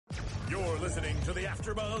You're listening to the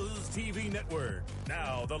AfterBuzz TV Network,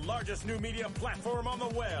 now the largest new media platform on the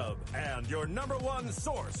web, and your number one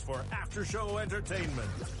source for after-show entertainment.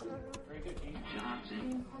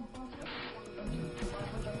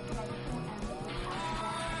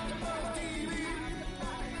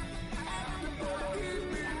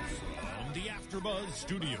 The AfterBuzz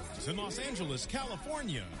Studios in Los Angeles,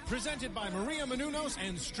 California. Presented by Maria Menounos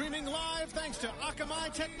and streaming live thanks to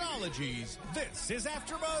Akamai Technologies. This is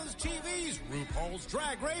AfterBuzz TV's RuPaul's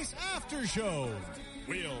Drag Race After Show.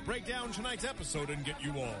 We'll break down tonight's episode and get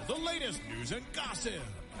you all the latest news and gossip.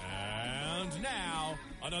 And now,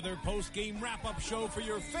 another post-game wrap-up show for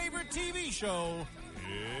your favorite TV show.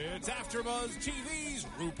 It's AfterBuzz TV's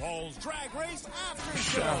RuPaul's Drag Race After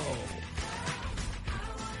Show.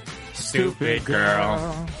 Stupid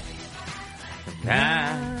girl.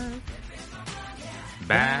 Back.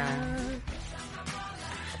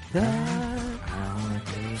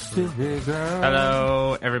 Stupid girl.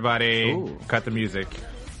 Hello, everybody. Ooh. Cut the music.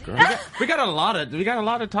 We got a lot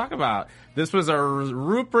to talk about. This was a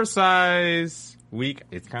Rupert size week.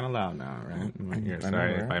 It's kind of loud now, right? In my ear.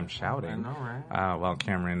 Sorry if I'm shouting. I know, right? While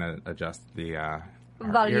Cameron adjusts the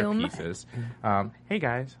Volume. earpieces. Hey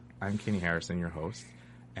guys, I'm Kenny Harrison, your host.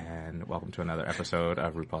 And welcome to another episode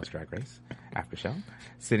of RuPaul's Drag Race After Show.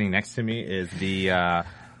 Sitting next to me is the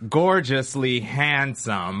gorgeously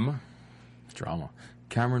handsome Drama.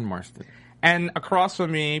 Cameron Marston. And across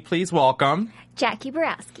from me, please welcome Jackie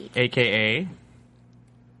Borowski, a.k.a.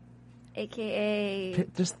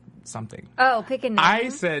 Just something. Oh, pick a name. I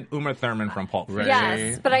said Uma Thurman from Pulp Fiction.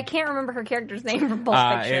 Yes, but I can't remember her character's name from Pulp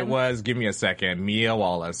Fiction. It was, give me a second, Mia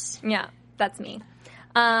Wallace. Yeah, that's me.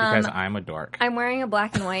 Because I'm a dork. I'm wearing a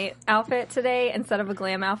black and white outfit today instead of a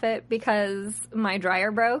glam outfit because my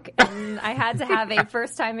dryer broke and I had to have a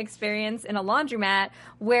first-time experience in a laundromat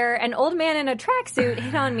where an old man in a tracksuit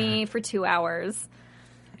hit on me for 2 hours.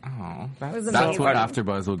 Oh, was That's amazing. what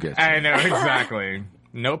AfterBuzz will get you. I know, exactly.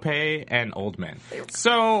 No pay and old men.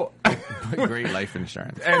 So, Great life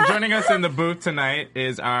insurance. and joining us in the booth tonight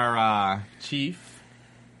is our chief.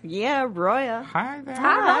 Yeah, Roya. Hi there.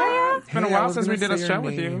 Hi. It's been a while since we did a show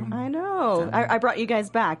with you. I know. I brought you guys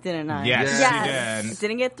back, didn't I? Yes, Yes. you did.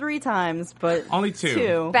 Didn't get 3 times, but Only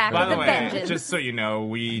two. Back By with the the way, vengeance. just so you know,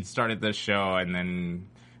 we started this show and then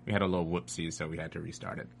we had a little whoopsie, so we had to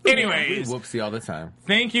restart it. Anyways, Whoopsie all the time.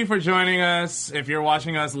 thank you for joining us. If you're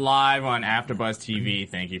watching us live on AfterBuzz TV,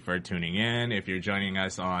 thank you for tuning in. If you're joining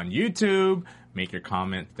us on YouTube, make your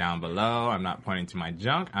comments down below. I'm not pointing to my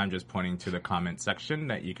junk. I'm just pointing to the comment section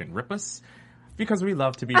that you can rip us because we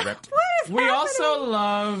love to be ripped. We also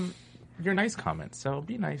love your nice comments, so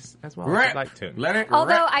be nice as well if you'd like to. Let it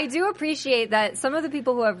Although rip. I do appreciate that some of the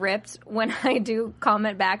people who have ripped, when I do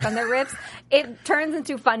comment back on their rips, it turns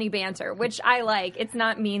into funny banter, which I like. It's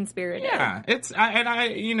not mean-spirited. Yeah,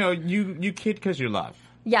 you kid because you love,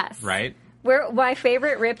 Yes. right? My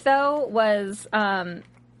favorite rip, though, was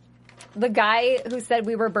the guy who said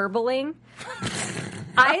we were burbling.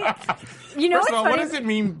 You know First of all, what's what funny? does it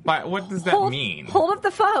mean by, what does that mean? Hold up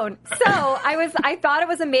the phone. So I thought it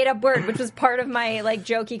was a made up word, which was part of my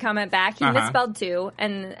jokey comment back. He misspelled two,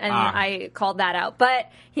 and I called that out. But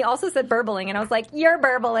he also said burbling, and I was like, "You're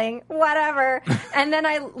burbling, whatever." And then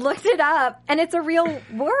I looked it up, and it's a real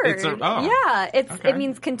word. It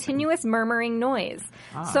means continuous murmuring noise.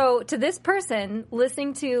 So to this person,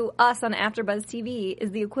 listening to us on AfterBuzz TV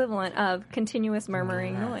is the equivalent of continuous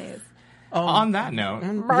murmuring noise. On that note,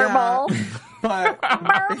 Burble. But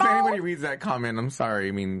if anybody reads that comment, I'm sorry.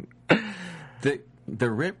 I mean, the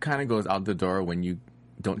rip kind of goes out the door when you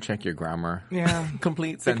don't check your grammar. Yeah.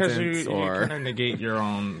 Complete because sentence you or kind of negate your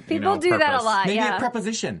own People do that a purpose. lot. maybe Yeah. a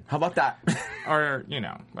preposition. How about that? Or,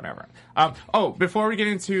 whatever. Before we get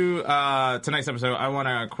into tonight's episode, I want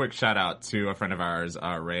a quick shout out to a friend of ours,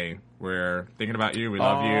 Ray. We're thinking about you. We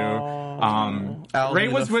love you. Ray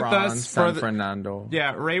was with us for San Fernando.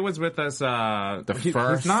 Yeah, Ray was with us.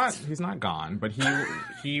 first. He's not gone, but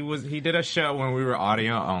he did a show when we were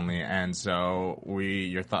audio only, and so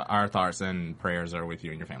our thoughts and prayers are with you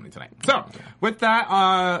and your family tonight. So with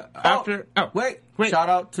that, Wait. Shout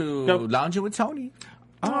out to Lounging with Tony.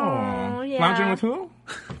 yeah. Lounging with who?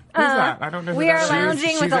 Who's that? I don't know. Who We that are is. lounging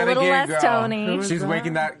She's with a at little gig, less girl. Tony. She's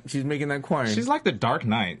making that coin. She's like the Dark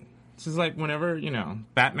Knight. She's like whenever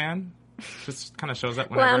Batman just kind of shows up.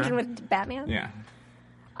 Whenever. Lounging with Batman. Yeah.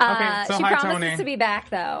 Okay, so she hi, promises Tony. to be back,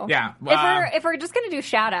 though. Yeah, If we're just gonna do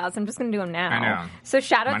shout outs, I'm just gonna do them now. I know. So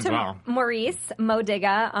shout out Might as to well. Maurice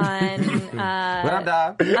Modiga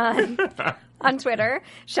on Twitter.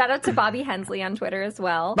 Shout out to Bobby Hensley on Twitter as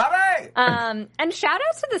well. Bye-bye! And shout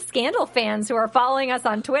out to the Scandal fans who are following us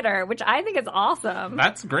on Twitter, which I think is awesome.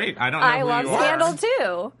 That's great. I don't know I who love you Scandal are.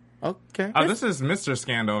 too. Okay. Oh, this is Mr.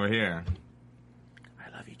 Scandal over here.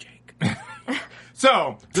 I love you, Jake.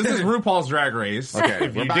 So, this is RuPaul's Drag Race. Okay,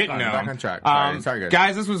 if we're you back didn't on- know. back on track. Sorry,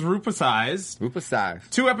 guys, this was RuPaul's Size. Rupa size.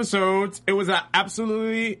 2 episodes. It was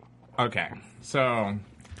absolutely... Okay, so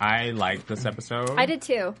I liked this episode. I did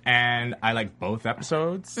too. And I liked both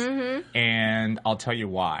episodes. Mm-hmm. And I'll tell you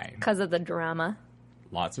why. Because of the drama.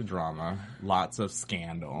 Lots of drama. Lots of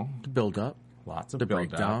scandal. The build up. Lots of The build-up.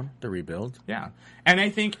 breakdown. The rebuild. Yeah. And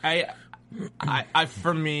I think I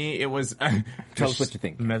for me, it was... Tell us what you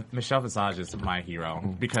think. Michelle Visage is my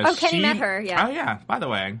hero. Because Oh, Kenny met her, yeah. Oh, yeah. By the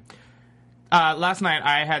way... last night,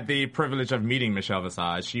 I had the privilege of meeting Michelle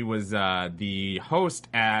Visage. She was the host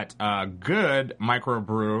at Good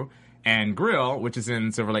Microbrew and Grill, which is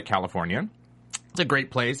in Silver Lake, California. It's a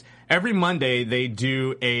great place. Every Monday, they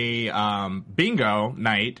do a bingo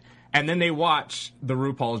night, and then they watch the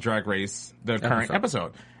RuPaul's Drag Race, the current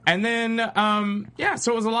episode. And then,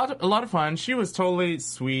 so it was a lot of fun. She was totally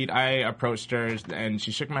sweet. I approached her, and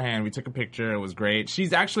she shook my hand. We took a picture. It was great.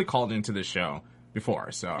 She's actually called into the show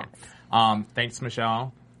before, so... thanks,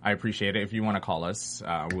 Michelle. I appreciate it. If you want to call us,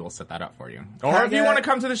 we'll set that up for you. Or if you want to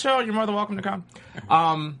come to the show, you're more than welcome to come.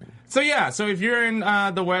 So if you're in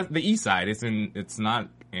the East Side, it's not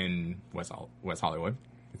in West Hollywood.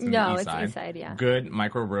 It's in No, the East it's Side. East Side, yeah. Good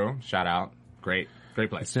Microbrew. Shout out. Great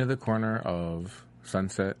place. It's near the corner of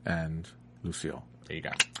Sunset and Lucille. There you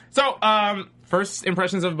go. So, first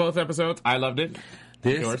impressions of both episodes. I loved it.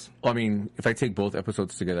 Yours? I mean, if I take both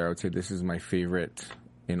episodes together, I would say this is my favorite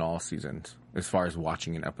in all seasons. As far as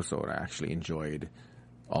watching an episode, I actually enjoyed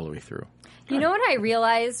all the way through. You know what I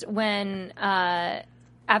realized when,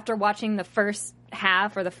 after watching the first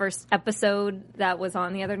half or the first episode that was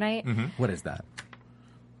on the other night? Mm-hmm. What is that?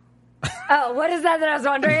 Oh, what is that I was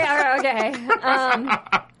wondering? Okay.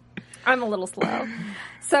 I'm a little slow.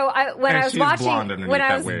 So when I was she's watching, blonde underneath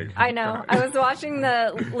that wig. I know, I was watching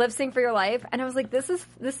the Lip Sync for Your Life, and I was like, this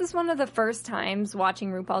is one of the first times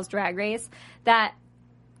watching RuPaul's Drag Race that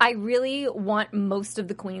I really want most of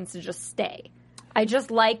the queens to just stay. I just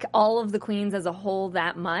like all of the queens as a whole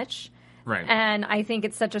that much. Right. And I think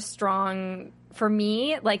it's such a strong, for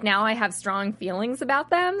me, like now I have strong feelings about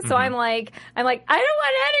them. So I'm like, I don't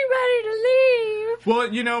want anybody to leave.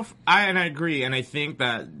 Well, you know, I agree, and I think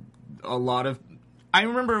that a lot of... I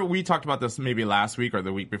remember we talked about this maybe last week or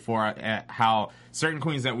the week before, how certain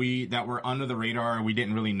queens that were under the radar, we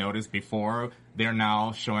didn't really notice before, they're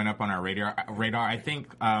now showing up on our radar. I think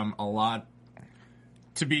a lot...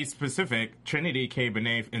 To be specific, Trinity K.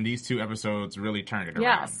 Bonet in these 2 episodes really turned it around.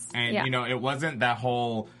 Yes. And, Yeah. you know, it wasn't that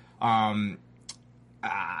whole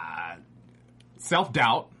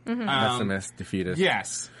self-doubt. Pessimist, defeatist.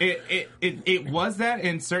 Yes, it was that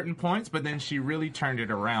in certain points, but then she really turned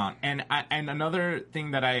it around. And another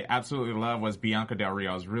thing that I absolutely love was Bianca Del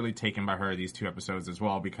Rio. I was really taken by her these 2 episodes as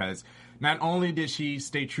well, because not only did she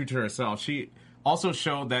stay true to herself, she also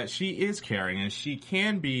showed that she is caring and she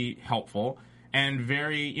can be helpful and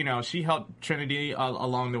very, you know, she helped Trinity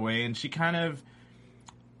along the way, and she kind of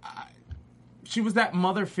she was that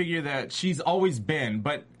mother figure that she's always been,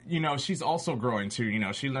 but you know, she's also growing too. You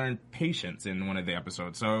know, she learned patience in one of the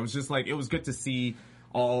episodes. So it was just like, it was good to see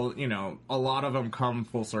all, you know, a lot of them come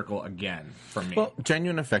full circle again for me. Well,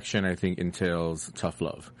 genuine affection, I think, entails tough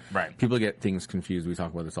love. Right. People get things confused. We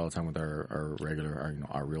talk about this all the time with our regular,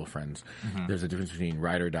 our real friends. There's a difference between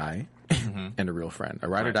ride or die and a real friend. A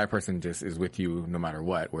ride or die person just is with you no matter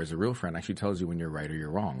what, whereas a real friend actually tells you when you're right or you're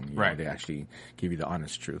wrong. You know, they actually give you the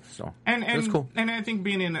honest truth. So and it's cool. And I think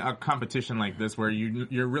being in a competition like this, where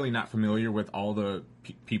you're really not familiar with all the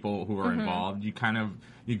people who are involved, you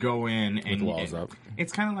go in and walls up.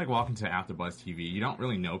 It's kind of like walking to AfterBuzz TV. You don't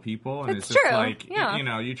really know people, and It's it's just true. like Yeah. you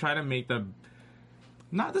know, you try to make the.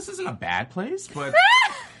 Not this isn't a bad place, but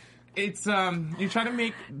it's you try to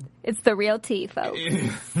make. It's the real tea, folks.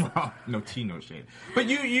 Well, no tea, no shade. But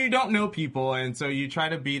you don't know people, and so you try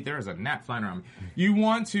to be. There is a gnat flying around me. You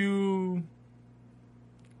want to.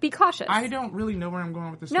 Be cautious. I don't really know where I'm going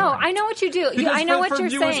with this. No, story. I know what you do. Because I know for what you're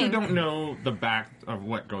viewers saying. who don't know the back of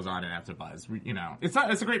what goes on in AfterBuzz, you know, it's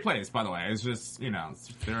a great place, by the way. It's just, you know,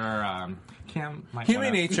 there are Cam might Human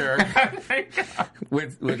wanna- nature There you go.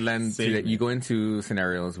 would lend to Save that. me. You go into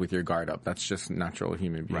scenarios with your guard up. That's just natural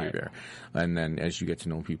human behavior. And then as you get to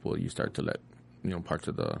know people, you start to let parts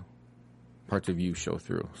of the parts of you show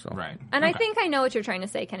through. So Right. And I think I know what you're trying to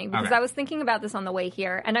say, Kenny, because Okay. I was thinking about this on the way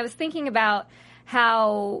here, and I was thinking about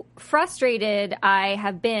how frustrated I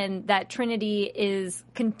have been that Trinity is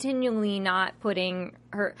continually not putting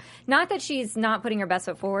her, not that she's not putting her best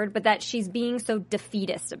foot forward, but that she's being so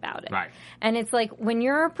defeatist about it. Right. And it's like, when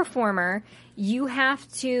you're a performer, you have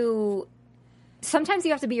to, sometimes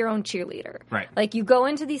you have to be your own cheerleader. Right. Like, you go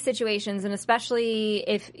into these situations, and especially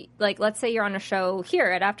if, like, let's say you're on a show here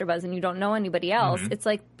at AfterBuzz and you don't know anybody else, it's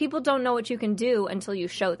like people don't know what you can do until you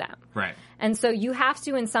show them. Right. And so you have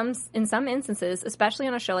to, in some instances, especially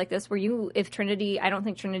on a show like this, where if Trinity, I don't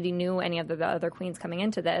think Trinity knew any of the other queens coming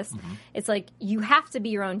into this, it's like, you have to be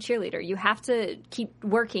your own cheerleader. You have to keep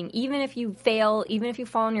working. Even if you fail, even if you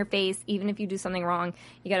fall on your face, even if you do something wrong,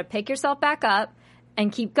 you got to pick yourself back up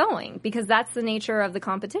and keep going, because that's the nature of the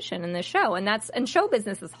competition in this show. And show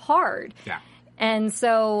business is hard. Yeah. And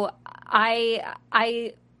so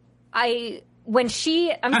when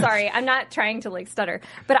I'm sorry, I'm not trying to like stutter,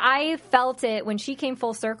 but I felt it when she came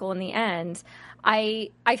full circle in the end. I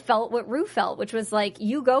felt what Rue felt, which was like,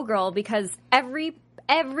 you go, girl, because every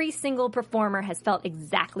single performer has felt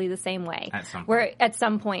exactly the same way. At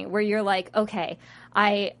some point where you're like, okay,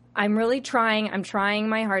 I'm really trying. I'm trying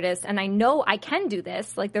my hardest, and I know I can do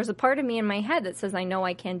this. Like, there's a part of me in my head that says I know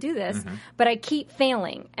I can do this, but I keep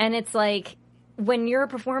failing. And it's like, when you're a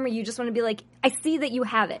performer, you just want to be like, I see that you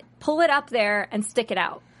have it. Pull it up there and stick it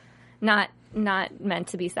out. Not meant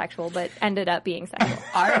to be sexual, but ended up being sexual.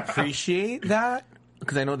 I appreciate that,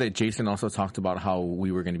 because I know that Jason also talked about how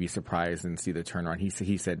we were going to be surprised and see the turnaround.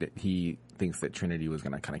 He said that he thinks that Trinity was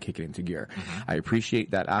going to kind of kick it into gear. I appreciate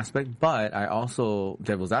that aspect, but I also,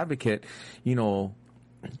 devil's advocate,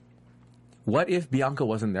 what if Bianca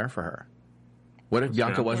wasn't there for her? What if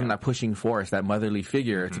Bianca wasn't that pushing force, that motherly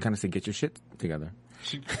figure to kind of say, get your shit together?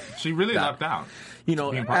 She really lucked out.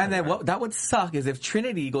 And then what that would suck is if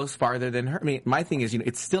Trinity goes farther than her. I mean, my thing is,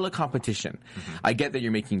 it's still a competition. I get that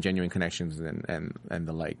you're making genuine connections and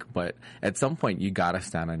the like, but at some point you gotta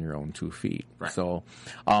stand on your own 2 feet. Right. So,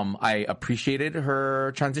 I appreciated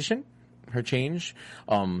her transition, her change,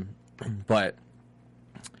 but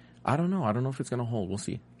I don't know. I don't know if it's gonna hold. We'll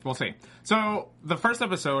see. We'll see. So the first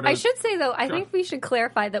episode I should say, though, I think we should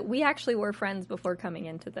clarify that we actually were friends before coming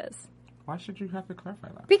into this. Why should you have to clarify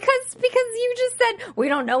that? Because you just said we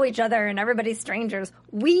don't know each other and everybody's strangers.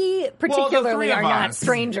 We particularly are not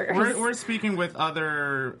strangers. We're speaking with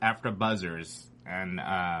other AfterBuzzers, and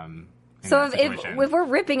so if we're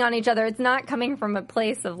ripping on each other, it's not coming from a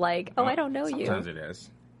place of like, I don't know you. Sometimes it is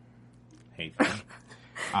hateful.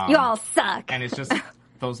 You all suck, and it's just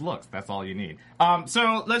those looks. That's all you need.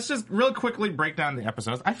 So let's just real quickly break down the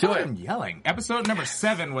episodes. I feel like I'm yelling. Episode number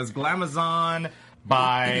 7 was Glamazon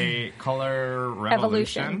by Color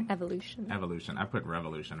Revolution. Evolution. I put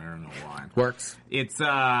Revolution. I don't know why. Works. It's they're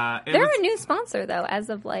a new sponsor though,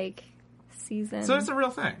 as of like season. So it's a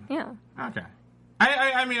real thing. Yeah. Okay.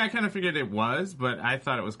 I mean, I kind of figured it was, but I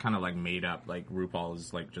thought it was kind of like made up. Like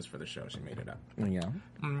RuPaul's like just for the show, she made it up. Yeah.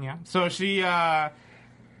 Yeah. So she the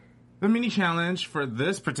mini challenge for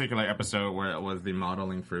this particular episode, where it was the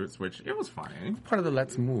modeling fruits, which it was funny. Part of the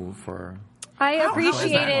Let's Move for. I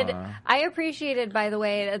appreciated, by the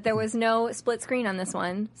way, that there was no split screen on this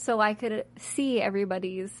one, so I could see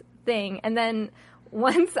everybody's thing. And then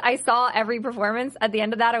once I saw every performance, at the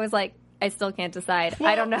end of that, I was like, I still can't decide.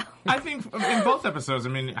 Well, I don't know. I think in both episodes, I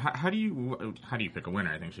mean, how do you pick a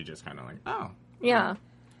winner? I think she just kind of like, yeah,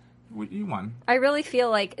 you won. I really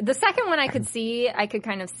feel like the second one I could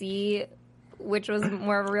kind of see which was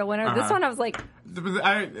more of a real winner. This one I was like...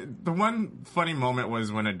 The one funny moment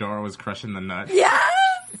was when Adora was crushing the nuts. Yes!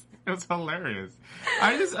 It was hilarious.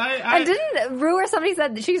 And didn't Rue or somebody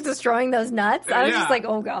said that she's destroying those nuts? I was just like,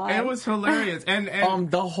 oh god. It was hilarious.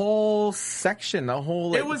 And the whole section,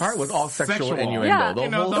 part was all sexual innuendo. Yeah,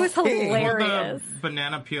 it was hilarious. The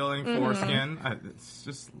banana peeling foreskin.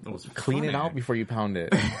 It was clean funny. it out before you pound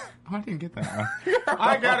it. I didn't get that.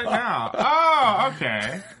 I got it now. Oh,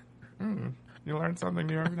 okay. You learn something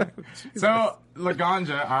new every day. So,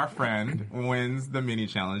 Laganja, our friend, wins the mini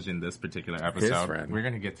challenge in this particular episode. His friend. We're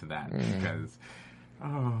going to get to that because...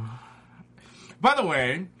 By the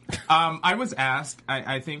way, I was asked,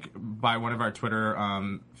 I think, by one of our Twitter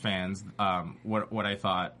fans what I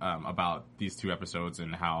thought about these two episodes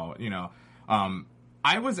and how,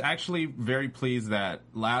 I was actually very pleased that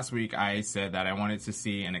last week I said that I wanted to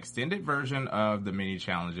see an extended version of the mini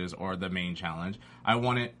challenges or the main challenge. I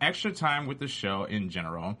wanted extra time with the show in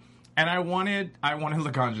general. And I wanted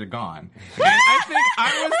Laganja gone. And I think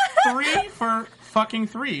I was 3 for fucking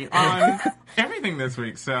 3 on everything this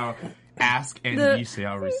week. So Ask and ye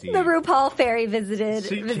shall receive. The RuPaul fairy visited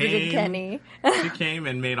Kenny. She came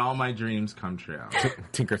and made all my dreams come true.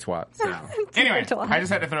 Tinker twat. So, anyway, I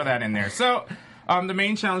just had to throw that in there. So, the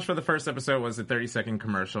main challenge for the first episode was a 30-second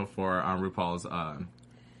commercial for RuPaul's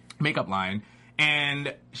makeup line.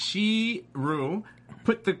 And Ru,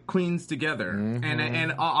 put the queens together. Mm-hmm.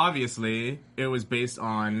 And obviously, it was based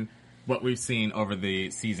on what we've seen over the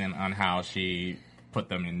season on how she put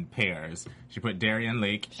them in pairs. She put Darian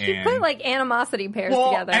Lake and... She put, like, animosity pairs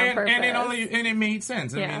together on purpose. And it made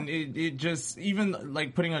sense. I mean, it just... Even,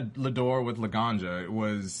 like, putting a Lador with Laganja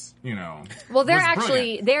was, you know... Well, they're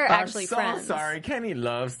actually so friends. Sorry. Kenny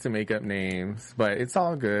loves to make up names, but it's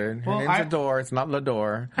all good. Her well, name's Lador. It's not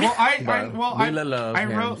Lador. Well, I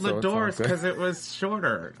wrote so Ladors because it was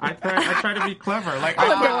shorter. I tried to be clever. Like,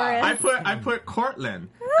 I put Cortland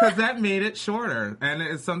because that made it shorter. And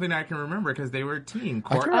it's something I can remember because they were a team.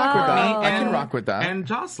 I can rock with that. And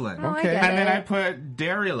Jocelyn. Okay. And then I put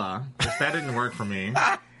Darila, because that didn't work for me.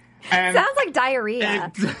 And sounds like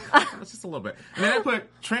diarrhea. It's just a little bit. And then I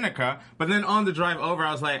put Trinica, but then on the drive over,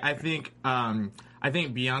 I was like, I think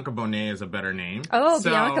Bianca Bonet is a better name. Oh, so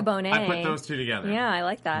Bianca Bonet. I put those two together. Yeah, I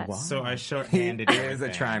like that. Wow. So I shorthanded it. It is a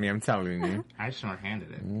tranny, I'm telling you. I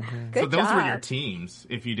shorthanded it. Mm-hmm. So those job. were your teams,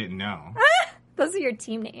 if you didn't know. Those are your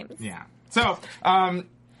team names. Yeah. So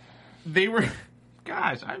they were...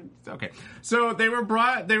 Gosh, okay. So they were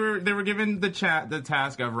given the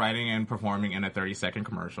task of writing and performing in a 30-second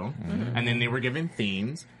commercial, mm-hmm. and then they were given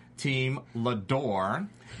themes. Team Lador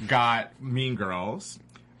got Mean Girls,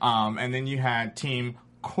 and then you had Team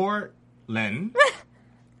Cortland.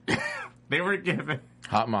 They were given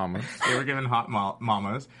Hot Mamas. They were given Hot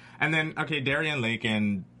Mamas, and then Darian Lake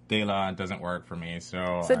and De La doesn't work for me,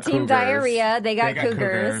 so Team Cougars. Diarrhea, they got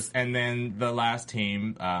Cougars. And then the last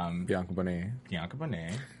team, Bianca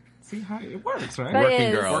Bonet. See how it works, right?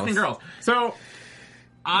 Working girls. So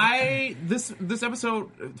this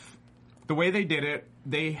episode, the way they did it,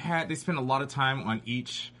 they spent a lot of time on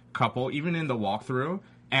each couple, even in the walkthrough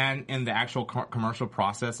and in the actual commercial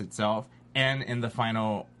process itself, and in the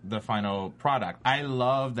final product. I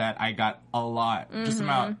love that I got a lot,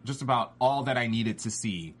 mm-hmm. just about all that I needed to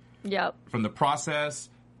see. Yep. From the process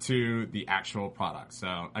to the actual product.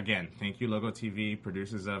 So, again, thank you, Logo TV,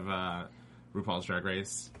 producers of RuPaul's Drag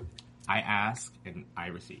Race. I asked and I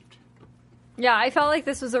received. Yeah, I felt like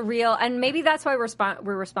this was a real... And maybe that's why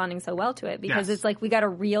we're responding so well to it. Because it's like we got a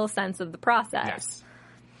real sense of the process.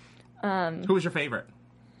 Yes. Who was your favorite?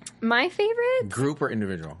 My favorite? Group or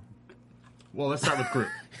individual? Well, let's start with group.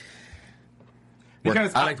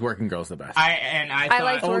 Because I liked Working Girls the best. I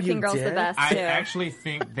liked Working Girls the best, too. I actually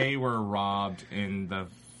think they were robbed in the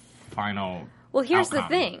final Well, here's the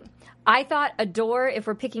thing. I thought Adore, if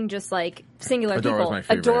we're picking just like singular people,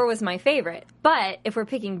 Adore was my favorite. But if we're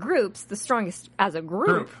picking groups, the strongest as a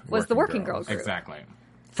group was the Working Girls group. Exactly.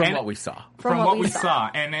 From what we saw. From what we saw.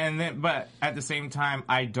 But at the same time,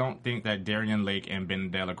 I don't think that Darian Lake and Ben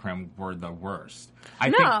De La Creme were the worst. I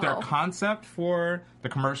think their concept for the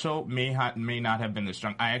commercial may not have been the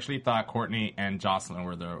strong. I actually thought Courtney and Jocelyn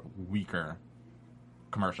were the weaker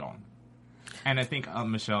commercial. And I think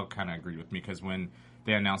Michelle kind of agreed with me because when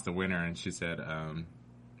they announced the winner and she said,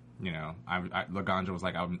 Laganja was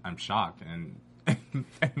like, I'm shocked. And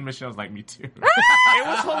Michelle was like, me too. It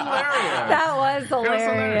was hilarious. That was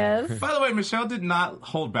hilarious. By the way, Michelle did not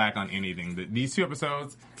hold back on anything. These 2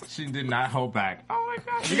 episodes, she did not hold back. Oh my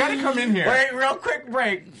God. You gotta come in here. Wait, real quick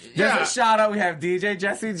break. Just a shout out. We have DJ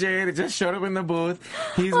Jesse J that just showed up in the booth.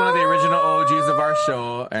 He's one of the original OGs of our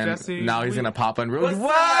show. And Jesse, now he's gonna pop on Rude.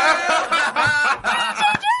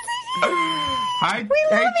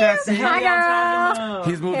 Hey, Jesse. Hi, girl.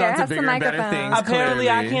 He's moved on to bigger and better things. Apparently,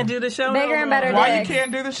 I can't do the show. Bigger and better Why things. you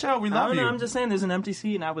can't do the show? We love you. I'm just saying there's an empty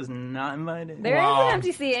seat, and I was not invited. There is an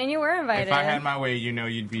empty seat, and you were invited. If I had my way,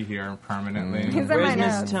 you'd be here permanently. Where's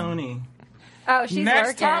Miss Tony? Oh, she's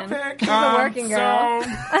Next working. Topic. She's a working girl.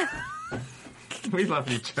 We love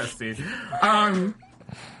you, Jesse.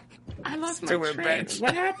 I lost my train.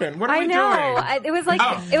 What happened? What are we doing? I know. It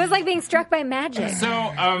was like being struck by magic.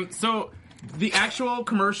 So the actual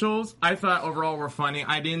commercials, I thought overall were funny.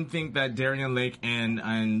 I didn't think that Darian Lake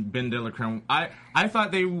and Ben De La Creme. I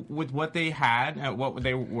thought they, with what they had and what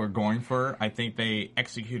they were going for, I think they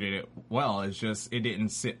executed it well. It's just it didn't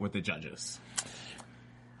sit with the judges.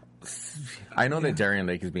 I know that Darian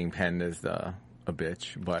Lake is being penned as a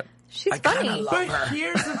bitch, but she's funny. But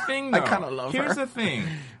here's the thing, though. I kind of love her. Here's the thing.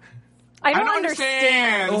 I don't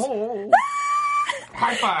understand. Oh.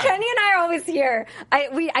 High five. Kenny and I are always here.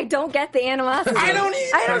 I don't get the animosity. I don't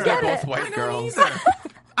either. I don't get They're it. both white girls.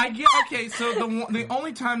 I get okay. So the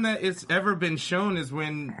only time that it's ever been shown is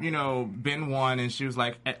when Ben won, and she was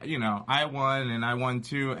like, I won and I won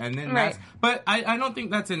too, and then right. But I don't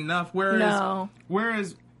think that's enough.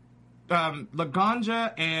 Whereas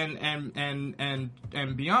Laganja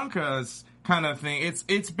and Bianca's kind of thing, it's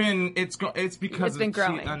because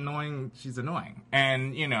she's annoying,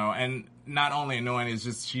 and and not only annoying, it's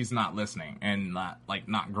just she's not listening and not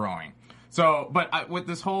growing. So, but with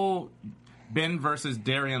this whole Ben versus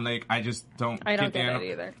Darian Lake, I just don't. I don't get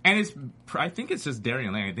it either. And I think it's just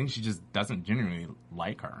Darian Lake. I think she just doesn't genuinely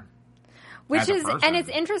like her. Which is, and it's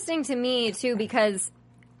interesting to me too, because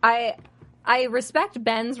I respect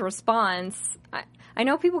Ben's response. I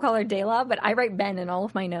know people call her Dayla, but I write Ben in all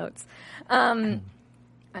of my notes.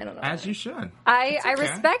 I don't know. As you should. I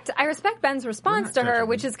respect Ben's response to her,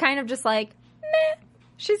 which is kind of just like, meh.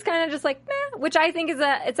 She's kind of just like, meh, which I think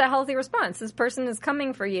it's a healthy response. This person is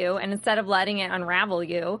coming for you, and instead of letting it unravel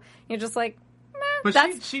you, you're just like, meh.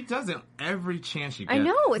 But she does it every chance she gets. I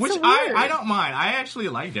know, it's which so weird. I don't mind. I actually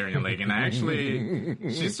like Darian Lake,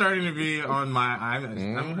 and she's starting to be on my.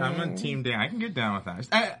 I'm on Team Dan. I can get down with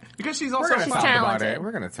that because she's also talented.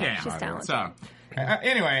 We're gonna talk She's about talented. it. So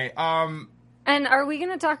anyway, and are we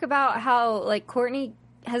going to talk about how Courtney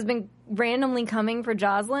has been randomly coming for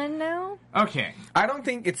Jocelyn now? Okay. I don't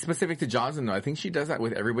think it's specific to Jocelyn, though. I think she does that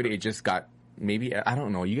with everybody. It just got maybe, I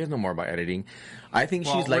don't know. You guys know more about editing. I think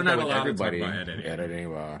she's like that with everybody.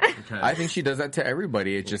 Editing. I think she does that to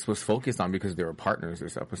everybody. It just was focused on because they were partners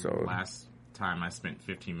this episode. Last time I spent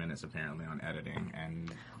 15 minutes apparently on editing,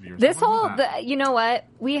 and this whole you know what,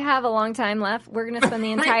 we have a long time left. We're gonna spend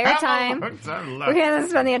the entire time talking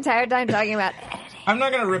about editing. I'm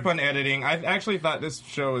not gonna rip on editing. I actually thought these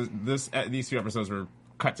two episodes were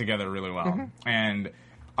cut together really well, and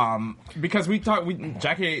because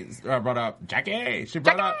Jackie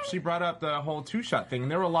brought up the whole two-shot thing.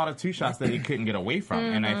 There were a lot of two-shots that he couldn't get away from,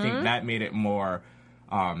 and I think that made it more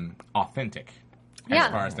authentic.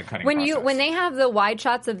 As far as the cutting process. When they have the wide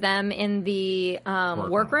shots of them in the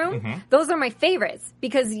workroom, those are my favorites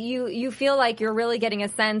because you feel like you're really getting a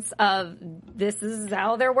sense of this is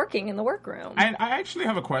how they're working in the workroom. And I actually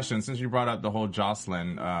have a question since you brought up the whole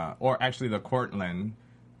Jocelyn, or actually the Cortland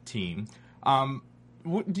team.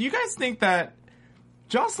 Do you guys think that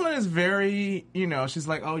Jocelyn is very, she's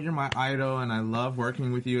like, oh, you're my idol and I love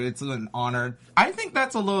working with you. It's an honor. I think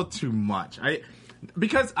that's a little too much.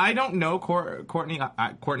 Because I don't know Courtney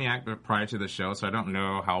Act prior to the show, so I don't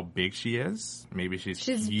know how big she is. Maybe she's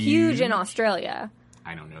huge in Australia.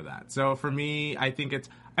 I don't know that. So for me, I think it's...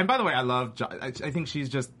 And by the way, I think she's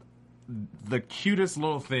just the cutest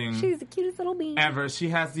little thing. She's the cutest little bean ever. She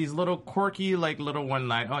has these little quirky, little one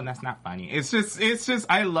line. Oh, and that's not funny. It's just.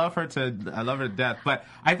 I love her to death. But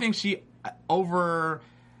I think she over.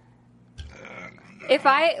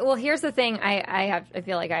 Here's the thing I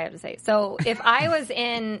feel like I have to say. So if I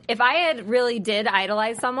had really did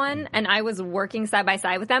idolize someone and I was working side by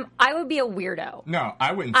side with them, I would be a weirdo. No,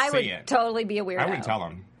 I wouldn't I say would it. Totally be a weirdo. I wouldn't tell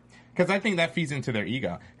them. Because I think that feeds into their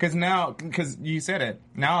ego. Because you said it.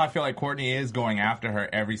 Now I feel like Courtney is going after her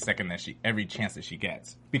every chance that she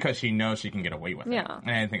gets. Because she knows she can get away with it. Yeah.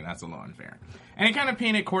 And I think that's a little unfair. And it kind of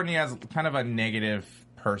painted Courtney as kind of a negative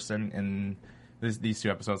person in these two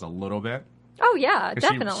episodes a little bit. Oh, yeah,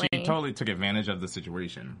 definitely. She totally took advantage of the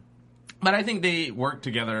situation. But I think they work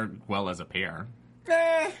together well as a pair.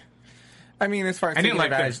 I mean, as far as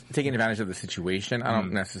taking advantage of the situation, I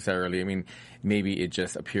don't necessarily. I mean, maybe it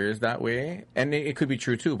just appears that way. And it could be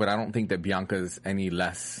true, too, but I don't think that Bianca's any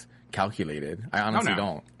less calculated. I honestly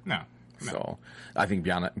don't. No. So I think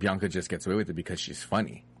Bianca just gets away with it because she's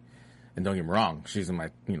funny. And don't get me wrong, she's in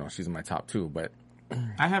my top two, but...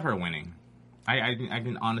 I have her winning. I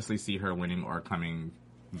can honestly see her winning or coming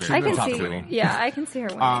I can see her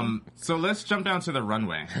winning. So let's jump down to the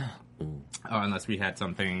runway. Unless we had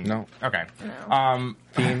something. No. Okay. No.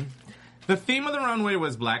 Theme. The theme of the runway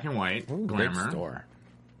was black and white. Ooh, glamour. Great store.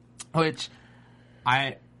 Which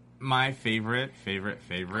my favorite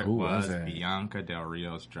was Bianca Del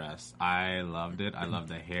Rio's dress. I loved it. I loved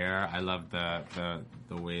the hair. I loved the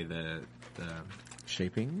way the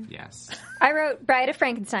shaping. Yes. I wrote Bride of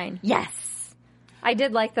Frankenstein. Yes. I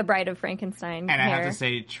did like the Bride of Frankenstein and hair. I have to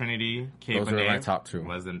say, Trinity K. Those were my top two.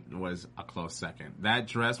 Was a close second. That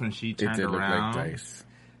dress when she turned around. It did look like dice.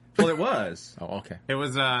 Well, it was. Oh, okay. It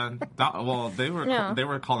was. They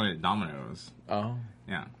were calling it dominoes. Oh.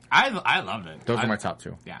 Yeah. I loved it. Those are my top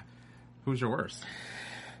two. Yeah. Who's your worst?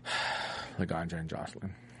 Laganja and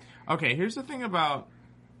Jocelyn. Okay, here's the thing about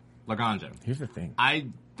Laganja. Here's the thing.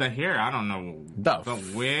 The hair, I don't know.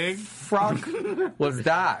 The wig. Fuck was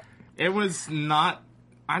that? It was not.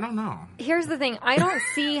 I don't know. Here's the thing. I don't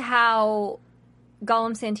see how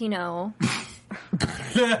Gollum Santino...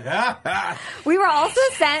 We were also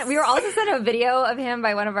sent a video of him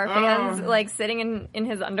by one of our fans, like sitting in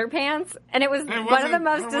his underpants, and it was one of the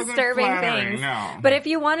most disturbing things. No. But if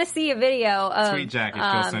you want to see a video of Sweet Jacket,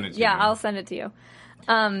 she'll send it to you. Yeah, I'll send it to you.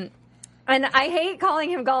 And I hate calling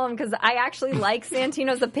him Gollum because I actually like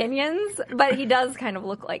Santino's opinions, but he does kind of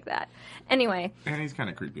look like that. Anyway, and he's kind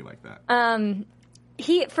of creepy like that.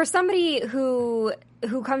 He, for somebody who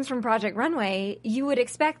comes from Project Runway, you would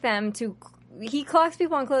expect them to. He clocks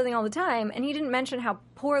people on clothing all the time, and he didn't mention how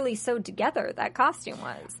poorly sewed together that costume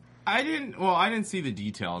was. I didn't see the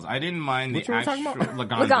detaels. I didn't mind the actual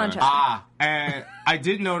Laganja. And I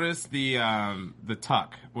did notice the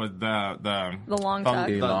tuck with the long tuck,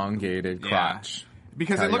 elongated crotch,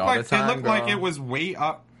 because it looked like it was way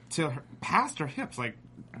up to past her hips, like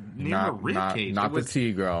near her rib cage. Not the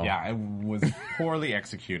T, girl. Yeah, it was poorly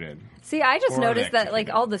executed. See, I just noticed that, like,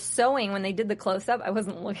 all the sewing, when they did the close-up, I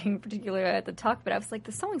wasn't looking particularly at the tuck, but I was like,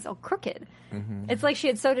 the sewing's all crooked. Mm-hmm. It's like she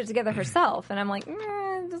had sewed it together herself, and I'm like,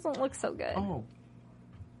 it doesn't look so good. Oh.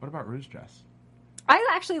 What about Rue's dress? I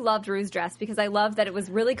actually loved Rue's dress because I loved that it was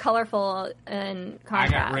really colorful and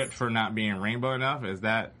contrast. I got ripped for not being rainbow enough. Is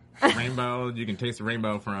that rainbow? You can taste the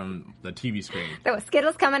rainbow from the TV screen. There was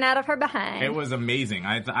Skittles coming out of her behind. It was amazing.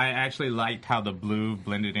 I actually liked how the blue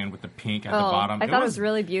blended in with the pink at the bottom. I thought it was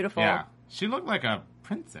really beautiful. Yeah. She looked like a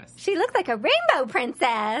princess. She looked like a rainbow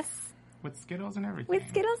princess. With Skittles and everything. With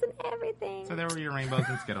Skittles and everything. So there were your rainbows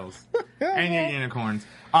and Skittles. And your unicorns.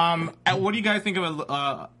 What do you guys think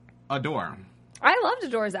of Adore? I loved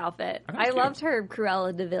Adore's outfit. I loved her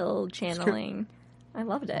Cruella de Vil channeling. I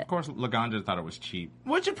loved it. Of course, Laganja thought it was cheap.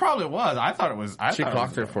 Which it probably was. I thought it was. She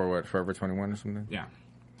clocked her for what? Forever 21 or something? Yeah.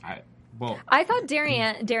 I thought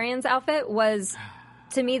Darian's outfit was,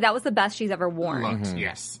 to me, that was the best she's ever worn. Looked,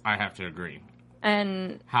 yes. I have to agree.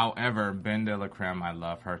 And however, Ben de la Creme, I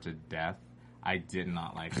love her to death. I did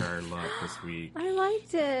not like her look this week. I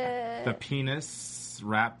liked it. The penis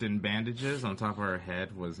wrapped in bandages on top of her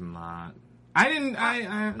head was not.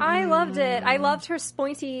 I loved it. I loved her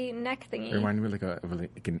pointy neck thingy. It reminded me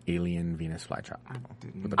like an alien Venus flytrap.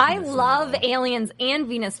 I love aliens and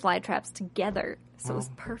Venus flytraps together, so it was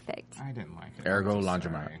perfect. I didn't like it. Ergo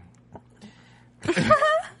laundromat.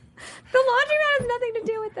 The laundromat has nothing to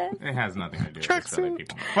do with this. It has nothing to do with this for other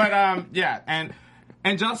people. But yeah,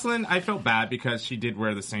 and Jocelyn, I felt bad because she did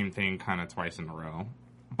wear the same thing kind of twice in a row.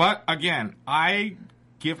 But again, I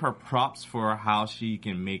give her props for how she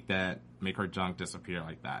can make her junk disappear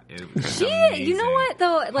like that. It was amazing. You know what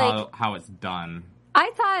though, like how it's done.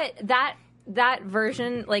 I thought that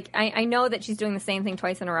version, like I know that she's doing the same thing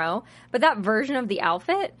twice in a row, but that version of the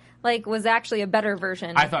outfit, like, was actually a better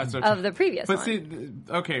version. I thought so too. Of the previous one. But see,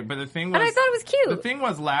 okay, but the thing was, and I thought it was cute. The thing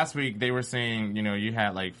was, last week they were saying, you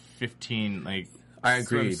had like 15 like I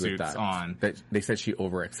agreed with that. On. That they said she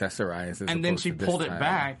over accessorized, and then she pulled it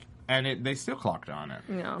back, and they still clocked on it.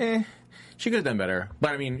 No. She could have done better,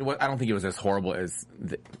 but I mean, I don't think it was as horrible as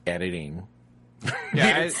the editing.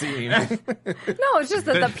 Yeah, no, it's just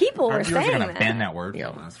that the people were saying gonna that. ban that word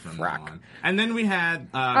from us from now on. And then we had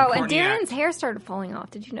and Darren's hair started falling off.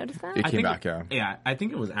 Did you notice that? It came back, yeah. I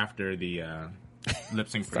think it was after the lip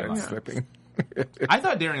sync started slipping. I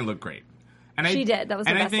thought Darren looked great, and she did. That was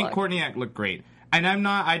the best I think look. Courtney looked great. And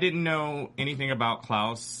I didn't know anything about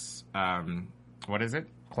Klaus. What is it?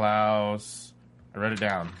 Klaus. I wrote it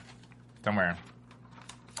down somewhere.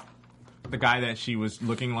 The guy that she was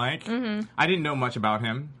looking like. Mm-hmm. I didn't know much about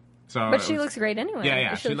him. But she looks great anyway.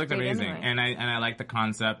 Yeah, she looked amazing. Anyway. And I like the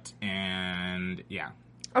concept, and yeah.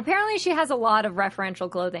 Apparently she has a lot of referential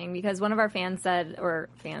clothing because one of our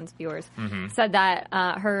viewers, said that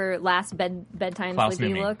her last bedtime Klaus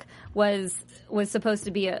sleepy look was supposed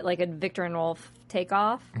to be a Victor and Rolf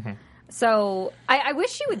takeoff. Mm-hmm. So I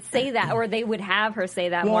wish she would say that, or they would have her say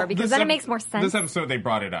that more, because then it makes more sense. This episode they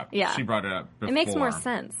brought it up. Yeah. She brought it up before. It makes more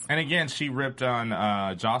sense. And again, she ripped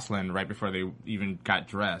on Jocelyn right before they even got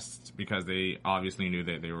dressed, because they obviously knew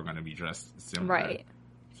that they were going to be dressed similar. Right.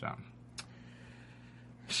 So.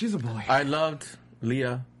 She's a bully. I loved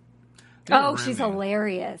Leah. She's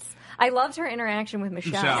hilarious. I loved her interaction with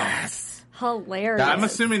Michelle. Yes. Hilarious. I'm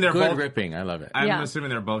assuming they're good both ripping. I love it. I'm assuming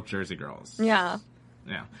they're both Jersey girls. Yeah.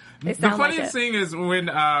 Yeah. They The sound funniest like thing is when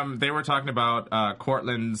they were talking about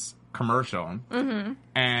Cortland's commercial, and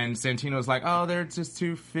Santino was like, "Oh, they're just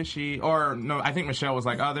too fishy," or no, I think Michelle was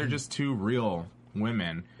like, "Oh, they're just two real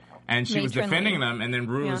women." And she was Matronly. defending them, and then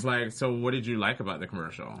Rue Yeah. was like, so what did you like about the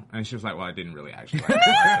commercial? And she was like, well, I didn't really actually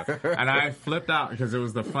like it. And I flipped out because it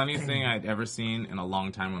was the funniest thing I'd ever seen in a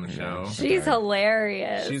long time on the show. She's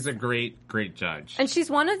hilarious. She's a great, great judge. And she's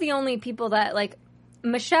one of the only people that, like,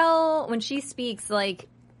 Michelle, when she speaks, like,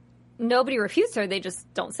 nobody refutes her. They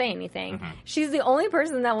just don't say anything. Mm-hmm. She's the only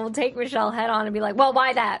person that will take Michelle head on and be like, well,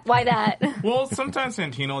 why that? Why that? Well, sometimes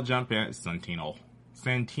Santino will jump in. Santino.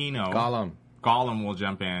 Gollum will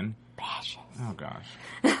jump in. Precious. Oh, gosh.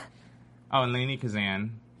 Oh, and Lainey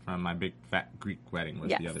Kazan from My Big Fat Greek Wedding was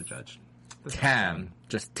the other judge. Tan.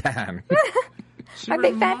 Just tan. She My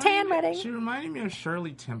big fat tan reminded- wedding. She reminded me of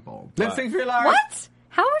Shirley Temple. Lip but- sync for your life. What?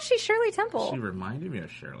 How is she Shirley Temple? She reminded me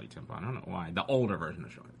of Shirley Temple. I don't know why. The older version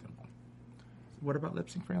of Shirley Temple. What about Lip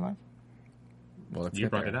Sync for Your Life? Well, let's You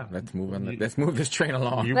get brought there. it up. Let's move on. Let's move this train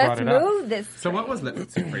along. You Let's brought it up. move this. So what was Lip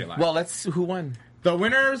Sync for Your Life? Well, who won? The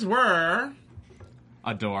winners were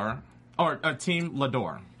Team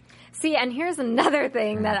Lador. See, and here's another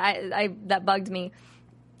thing that that bugged me.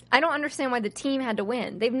 I don't understand why the team had to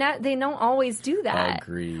win. They don't always do that.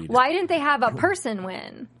 Agreed. Why didn't they have a person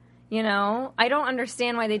win? You know, I don't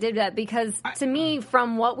understand why they did that because to me,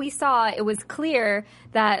 from what we saw, it was clear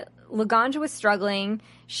that Laganja was struggling.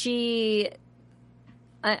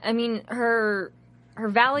 I mean, her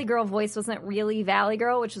Valley Girl voice wasn't really Valley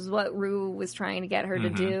Girl, which is what Rue was trying to get her to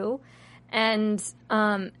do. And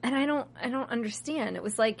I don't understand. It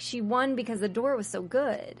was like she won because the door was so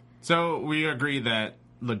good. So we agree that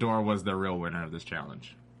Lador was the real winner of this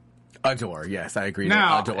challenge. Adore. Yes, I agree.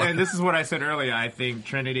 Now, Adore. and this is what I said earlier. I think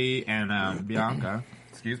Trinity and Bianca,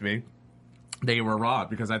 excuse me, they were robbed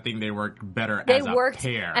because I think they worked better as a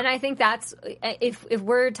pair. And I think that's if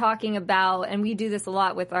we're talking about, and we do this a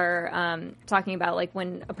lot with our talking about like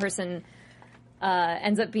when a person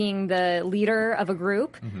ends up being the leader of a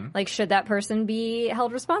group, like should that person be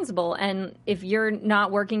held responsible? And if you're not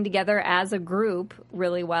working together as a group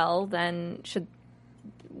really well, then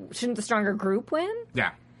shouldn't the stronger group win?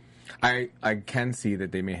 Yeah. I can see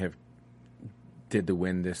that they may have did the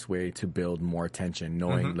win this way to build more tension,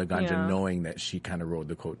 knowing Laganja, knowing that she kind of rode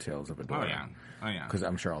the coattails of Adora. Oh yeah. Because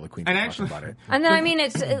I'm sure all the queens And are actually- talking about it. And then I mean,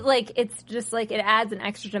 it's just like it adds an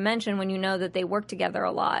extra dimension when you know that they work together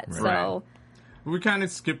a lot. Right. So. We kind of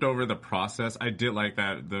skipped over the process. I did like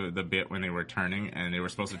that the bit when they were turning and they were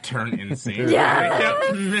supposed to turn in sync. Yes! They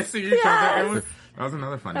kept missing each other. That was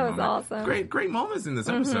another funny That was moment. awesome. Great moments in this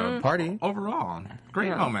episode. Party. Overall. Great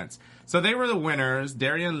moments. So they were the winners.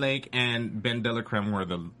 Darian Lake and Ben Delacreme were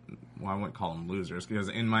I wouldn't call them losers because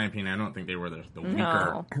in my opinion, I don't think they were the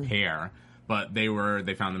weaker pair, but they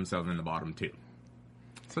found themselves in the bottom two.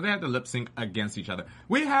 So they had to lip sync against each other.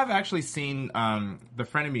 We have actually seen the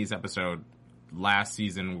Frenemies episode last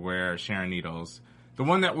season where Sharon Needles, the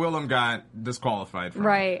one that Willem got disqualified from.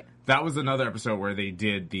 Right. That was another episode where they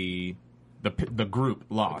did the group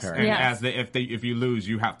loss, and Yes. if you lose,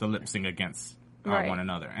 you have to lip sync against one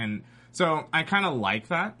another, and so I kind of like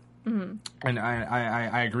that, and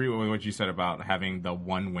I agree with what you said about having the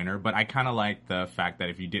one winner, but I kind of like the fact that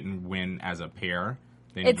if you didn't win as a pair,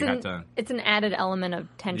 then you had to. It's an added element of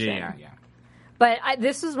tension. Yeah. But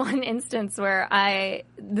this was one instance where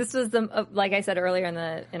this was like I said earlier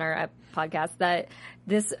in our podcast, that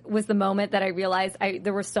this was the moment that I realized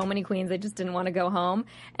there were so many queens I just didn't want to go home.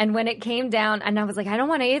 And when it came down, and I was like, I don't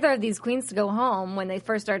want either of these queens to go home when they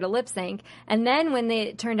first started to lip sync. And then when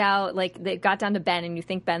it turned out, like, they got down to Ben and you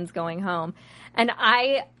think Ben's going home. And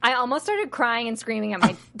I almost started crying and screaming at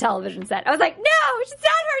my television set. I was like, no, it's not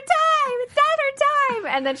her time. It's not her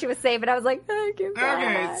time. And then she was safe, and I was like, thank you, God.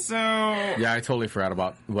 Okay, so Yeah, I totally forgot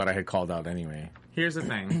about what I had called out anyway. here's the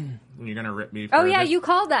thing. You're gonna rip me. For Oh yeah, this. you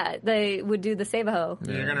called that. They would do the save-a-ho.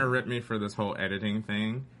 You're gonna rip me for this whole editing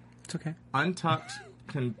thing. It's okay. Untucked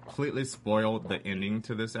completely spoiled the ending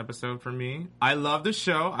to this episode for me. I love the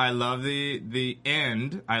show. I love the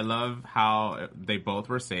end. I love how they both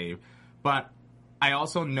were saved. But I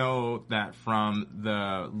also know that from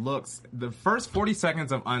the looks, the first 40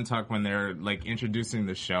 seconds of Untucked when they're like introducing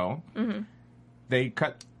the show, they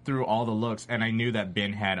cut through all the looks, and I knew that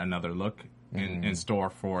Ben had another look in store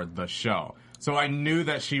for the show. So I knew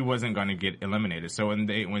that she wasn't going to get eliminated. So when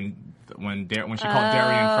she called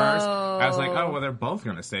Darian first, I was like, oh well, they're both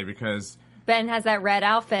going to stay because Ben has that red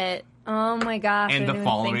outfit. Oh my gosh! in I the didn't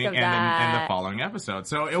following think of and that. the following episode.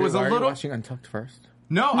 So it was a Why are you little. watching Untucked first?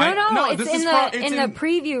 No, it's this in is the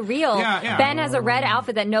preview reel. Yeah. Ben has a red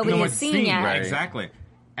outfit that nobody No has one's seen yet. right? Exactly.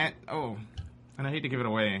 And I hate to give it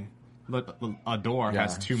away. Adore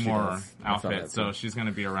has two she more does. I saw outfits, that too. so she's going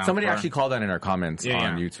to be around. Somebody for- actually called that in our comments Yeah,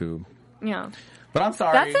 on yeah. YouTube. Yeah. But I'm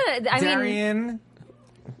sorry. That's I mean, Darian,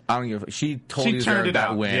 I don't give. She totally turned deserved it that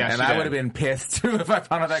out. win, Yeah, and she I did. would have been pissed too if I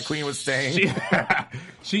found out that Queen was staying.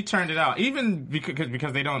 She turned it out, even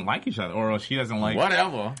because they don't like each other, or she doesn't like.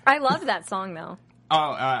 Whatever. I loved that song though.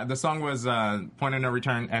 Oh, the song was Point of No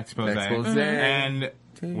Return, Expose. And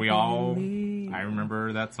we all, I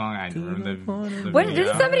remember that song. I remember the What video.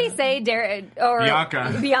 did somebody say?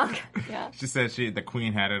 Bianca. Bianca. Yeah. She said the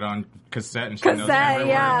Queen had it on cassette and she knows Cassette. every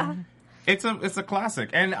Yeah. word. It's a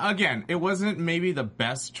classic. And again, it wasn't maybe the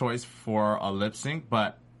best choice for a lip sync,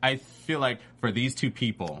 but I feel like for these two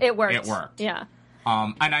people, It worked. It worked. Yeah.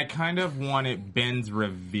 And I kind of wanted Ben's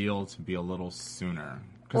reveal to be a little sooner.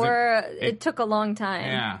 Or it took a long time.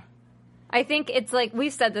 Yeah. I think it's like,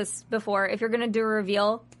 we've said this before, if you're going to do a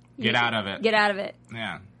reveal, Get out of it. Get out of it.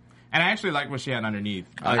 Yeah. And I actually like what she had underneath.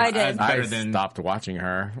 I did. It's better I than stopped watching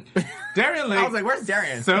her. Darian Lake. I was like, "Where's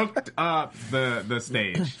Darian?" Soaked up the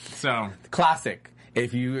stage. So Classic.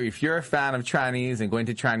 If you're a fan of trannies and going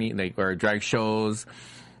to tranny or drag shows,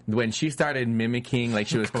 when she started mimicking, like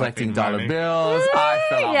she was collecting dollar money. bills, I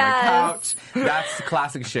fell off Yes. my couch. That's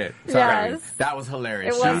classic shit. Sorry. Yes. That was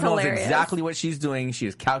hilarious. It was she knows hilarious. exactly what she's doing. She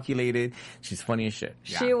is calculated. She's funny as shit.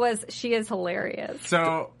 She is hilarious.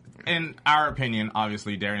 So, in our opinion,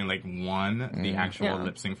 obviously Darian Lake won the actual Yeah.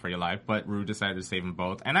 lip sync for your life, but Rue decided to save them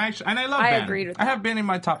both. And I love I Ben. agreed with I that. have Ben in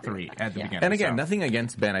my top 3 at the beginning. And again, so. nothing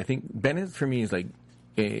against Ben. I think Ben is, for me, is like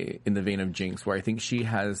in the vein of Jinx, where I think she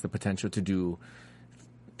has the potential to do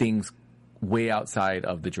things way outside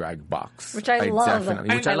of the drag box. Which I love.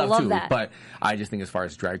 Which I I love love too. that. But I just think as far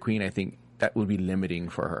as drag queen, I think that would be limiting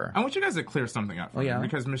for her. I want you guys to clear something up. Oh, yeah?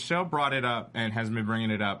 Because Michelle brought it up and has been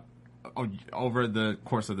bringing it up over the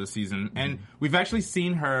course of the season. Mm-hmm. And we've actually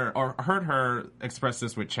seen her or heard her express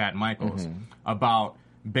this with Chad Michaels about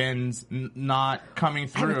Ben's not coming I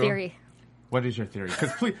through. have a theory. What is your theory?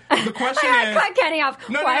 Because please, the question I is... cut Kenny off.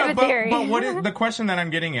 No, I have a theory. But what is the question that I'm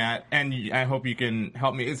getting at, and I hope you can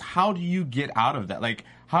help me, is how do you get out of that? Like,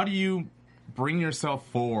 how do you bring yourself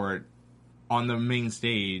forward on the main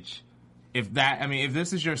stage if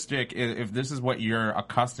this is your stick, if this is what you're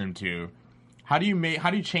accustomed to, how do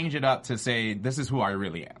you change it up to say, this is who I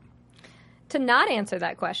really am? To not answer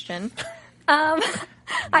that question,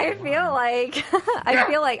 I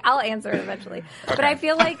feel like I'll answer it eventually. But I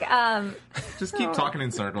feel like Just keep talking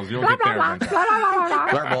in circles. You'll get there eventually.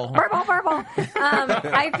 Verbal. Purple.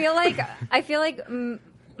 I feel like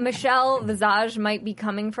Michelle Visage might be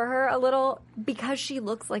coming for her a little because she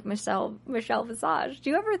looks like Michelle Visage. Do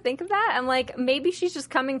you ever think of that? I'm like, maybe she's just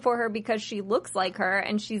coming for her because she looks like her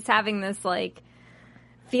and she's having this like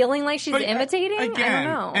feeling like she's imitating. Again,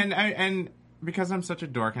 I don't know. And because I'm such a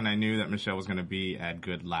dork and I knew that Michelle was going to be at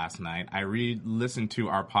Good last night, I listened to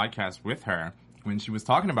our podcast with her when she was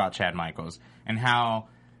talking about Chad Michaels and how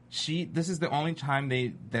this is the only time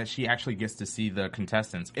that she actually gets to see the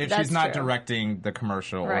contestants. If That's she's not true. directing the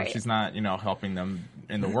commercial or Right. if she's not, helping them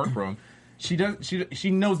in the workroom, she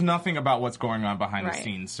knows nothing about what's going on behind the Right.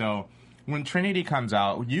 scenes. So when Trinity comes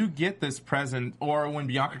out, you get this present, or when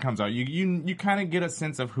Bianca comes out, you kind of get a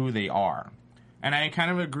sense of who they are. And I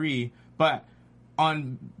kind of agree, but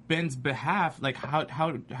on Ben's behalf, like how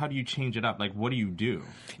do you change it up? Like what do you do?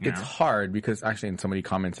 It's hard because actually, and somebody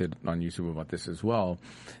commented on YouTube about this as well,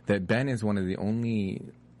 that Ben is one of the only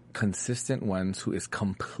consistent ones who is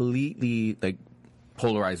completely like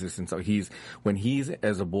polarizes, and so when he's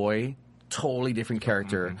as a boy, totally different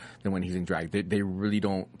character than when he's in drag. They really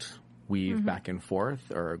don't weave back and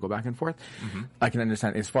forth or go back and forth. I can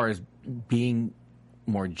understand as far as being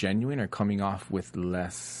more genuine or coming off with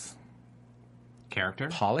less Character?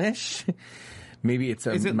 polish. Maybe it's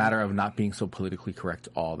a matter of not being so politically correct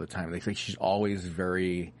all the time. Like she's always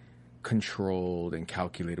very controlled and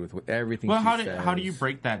calculated with everything. Well, she says. how do you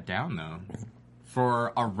break that down though?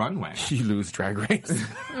 For a runway, You lose Drag Race.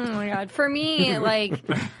 Oh my god! For me, like,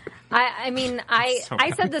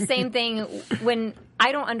 I said the same thing when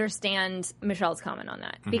I don't understand Michelle's comment on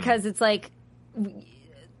that because it's like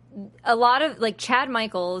a lot of like Chad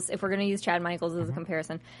Michaels. If we're going to use Chad Michaels as a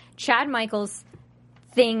comparison, Chad Michaels'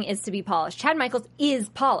 thing is to be polished. Chad Michaels is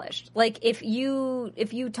polished. Like if you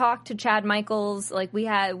talk to Chad Michaels, like we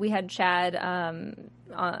had Chad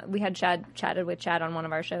chatted with Chad on one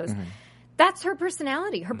of our shows. That's her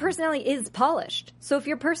personality. Her personality is polished. So if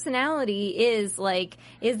your personality is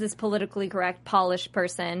this politically correct, polished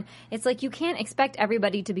person, it's like you can't expect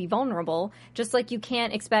everybody to be vulnerable, just like you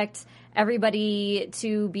can't expect everybody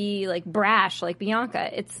to be like brash like Bianca.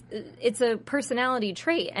 It's a personality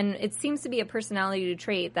trait, and it seems to be a personality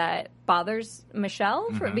trait that bothers Michelle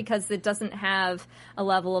because it doesn't have a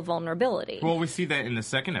level of vulnerability. Well, we see that in the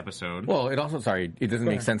second episode. Well, it doesn't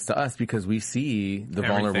make sense to us because we see the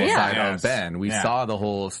vulnerable side of Ben. We saw the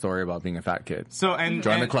whole story about being a fat kid. So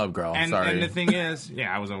join the club, girl. Sorry. And the thing is,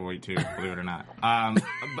 I was overweight too, believe it or not.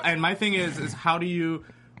 And my thing is how do you,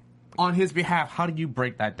 on his behalf, how do you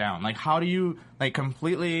break that down? Like, how do you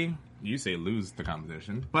completely? You say lose the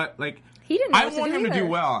competition, but he didn't. I want him to do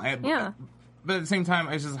well. But at the same time,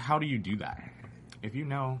 it's just how do you do that? If you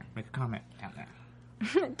know, make a comment down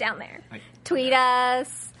there. Down there. Tweet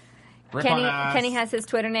us. Kenny has his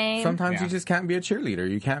Twitter name. Sometimes you just can't be a cheerleader.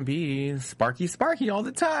 You can't be sparky all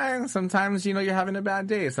the time. Sometimes, you're having a bad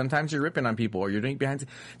day. Sometimes you're ripping on people or you're doing behind.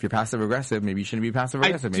 If you're passive aggressive, maybe you shouldn't be passive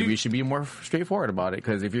aggressive. Maybe you should be more straightforward about it.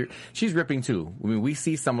 Because she's ripping too. I mean, we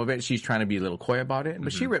see some of it. She's trying to be a little coy about it,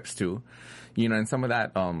 but she rips too. And some of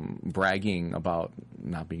that bragging about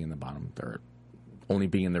not being in the bottom third. Only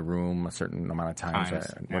being in the room a certain amount of times.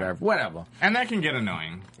 Whatever. And that can get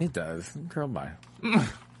annoying. It does. Girl, bye.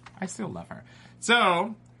 I still love her.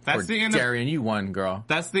 So, that's the end Darian, you won, girl.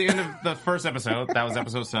 That's the end of the first episode. That was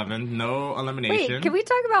episode 7. No elimination. Wait, can we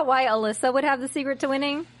talk about why Alyssa would have the secret to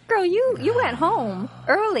winning? Girl, you went home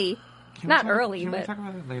early. Can we talk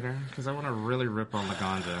about it later? Because I want to really rip on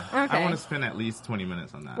Laganja. Okay. I want to spend at least 20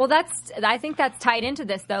 minutes on that. Well, I think that's tied into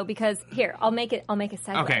this though, because here I'll make a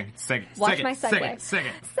segue. Okay, Watch my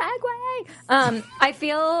segue. Segue. I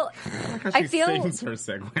feel sings her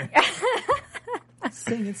segue.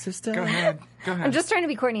 Sing it, sister. Go ahead. I'm just trying to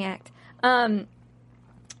be Courtney Act.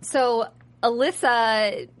 So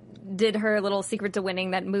Alyssa did her little secret to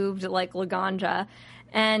winning that moved like Laganja,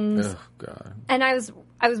 and I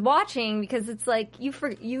was watching because it's like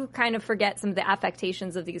you kind of forget some of the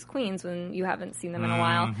affectations of these queens when you haven't seen them in a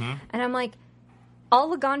while, and I'm like,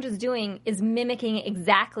 all Laganja's doing is mimicking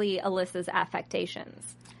exactly Alyssa's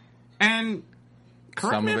affectations. And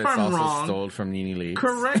correct me if I'm wrong. Some of it's also stole from Nene Leakes.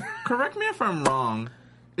 Correct me if I'm wrong.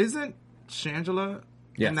 Isn't Shangela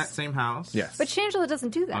in that same house? Yes. But Shangela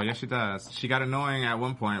doesn't do that. Oh, yes, she does. She got annoying at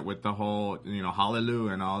one point with the whole,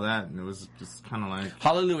 Hallelujah and all that, and it was just kind of like...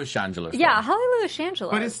 Hallelujah is Shangela. Yeah, Hallelujah is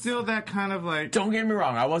Shangela. But it's still that kind of like... Don't get me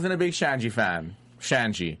wrong. I wasn't a big Shanji fan.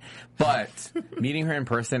 Shanji. But meeting her in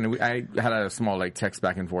person, I had a small text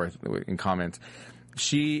back and forth in comments.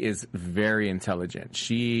 She is very intelligent.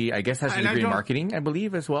 She, I guess, has a degree in marketing, I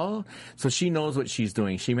believe, as well. So she knows what she's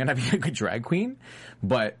doing. She may not be a good drag queen,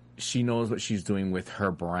 but she knows what she's doing with her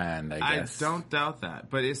brand, I guess. I don't doubt that.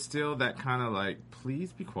 But it's still that kind of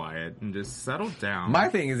please be quiet and just settle down. My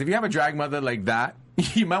thing is, if you have a drag mother like that,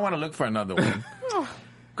 you might want to look for another one. Girl.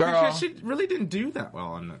 Because she really didn't do that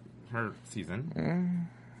well in her season.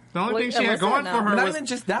 The only thing she had going for her was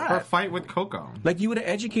just that. Her fight with Coco. You would have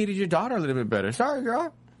educated your daughter a little bit better. Sorry,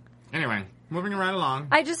 girl. Anyway, moving right along.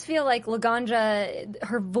 I just feel like Laganja,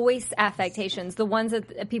 her voice affectations, the ones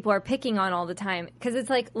that people are picking on all the time, because it's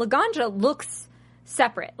like Laganja looks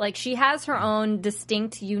separate. She has her own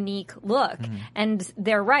distinct, unique look. And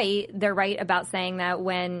they're right about saying that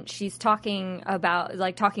when she's talking about,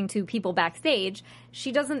 talking to people backstage,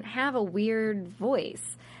 she doesn't have a weird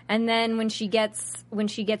voice. And then when she gets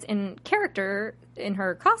in character in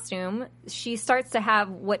her costume, she starts to have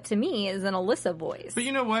what to me is an Alyssa voice. But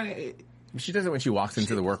you know what? She does it when she walks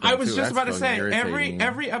into the workroom. I was just about to say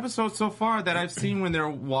every episode so far that I've seen when they're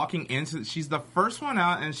walking into, she's the first one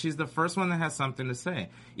out and she's the first one that has something to say.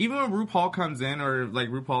 Even when RuPaul comes in or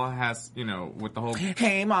RuPaul has with the whole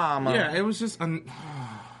hey mama. Yeah, it was just God.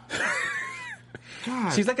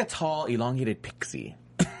 She's like a tall, elongated pixie.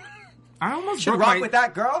 I almost should rock with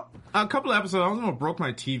that, girl. A couple of episodes, I almost broke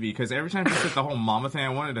my TV because every time she said the whole mama thing, I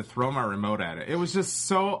wanted to throw my remote at it. It was just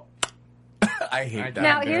so. I hate that.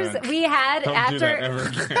 Now we had Don't do that ever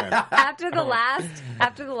again. after the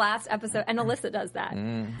last episode, and Alyssa does that.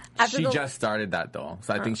 She just started that though,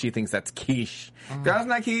 so I think she thinks that's quiche. Girl's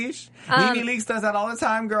not quiche. Nene Leakes does that all the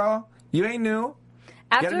time, girl. You ain't new.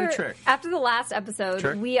 Get a new trick. After the last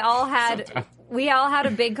episode, we all had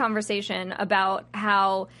a big conversation about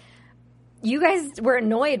how you guys were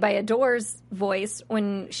annoyed by Adore's voice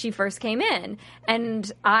when she first came in.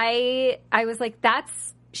 And I was like,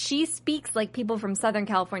 she speaks like people from Southern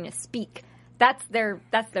California speak. That's their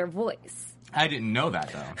voice. I didn't know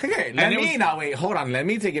that though. Okay, hold on. Let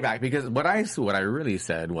me take it back because what I really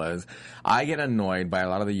said was I get annoyed by a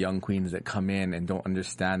lot of the young queens that come in and don't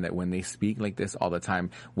understand that when they speak like this all the time,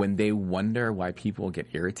 when they wonder why people get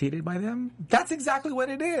irritated by them, that's exactly what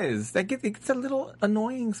it is. It's a little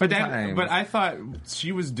annoying sometimes. But I thought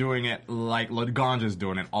she was doing it like Laganja's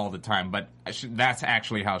doing it all the time, but that's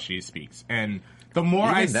actually how she speaks. And the more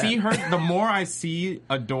I see her, the more I see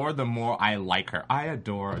Adore, the more I like her. I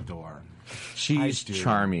adore Adore. She's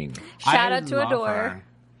charming. Shout out to Adore. Her.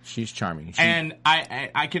 She's charming. And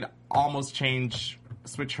I could almost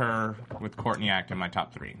switch her with Courtney Act in my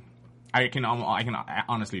top 3. I can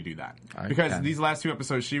honestly do that. Because these last 2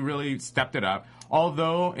 episodes, she really stepped it up.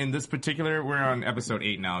 Although, in this particular, we're on episode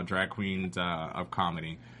 8 now, Drag Queens of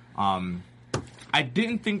Comedy. I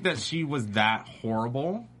didn't think that she was that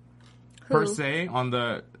horrible. Per se, on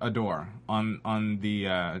the Adore, on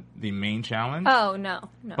the main challenge. Oh, no.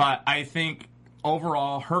 But I think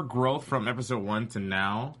overall, her growth from episode 1 to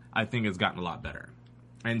now, I think has gotten a lot better.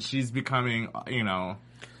 And she's becoming,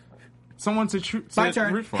 someone to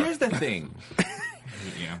root for. Here's the thing.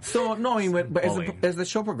 Yeah. So, but as the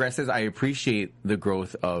show progresses, I appreciate the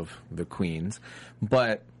growth of the queens.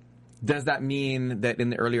 But does that mean that in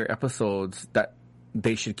the earlier episodes that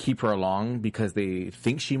they should keep her along because they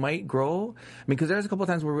think she might grow? I mean, because there's a couple of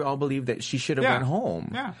times where we all believe that she should have went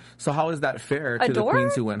home. Yeah. So how is that fair to the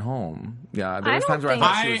queens who went home? Yeah, there was times where I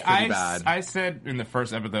thought she was pretty bad. I said in the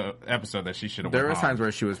first episode that she should have went home. There was times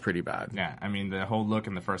where she was pretty bad. Yeah, I mean, the whole look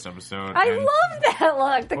in the first episode. I love that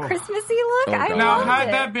look. The Christmassy look. I God. Now, loved had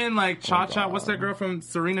it. that been like Cha-Cha, what's that girl from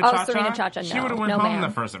Serena Cha-Cha? Serena Cha-Cha, She no. would have went No, home ma'am. in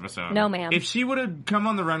the first episode. No, ma'am. If she would have come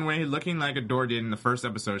on the runway looking like Adore did in the first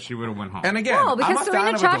episode, she would have went home. And again, No, because I'm a fan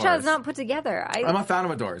Serena of Cha-Cha Adore's. is not put together. I'm a fan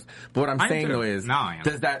of Adore's. But what I'm saying too. though is, Now I am.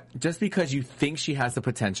 does that just because you think she has the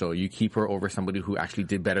potential, you keep her over somebody who actually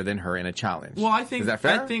did better than her in a challenge? Well, I think is that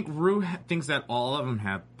fair? I think Rue thinks that all of them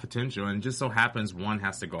have potential, and it just so happens one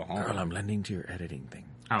has to go home. Girl, I'm lending to your editing thing.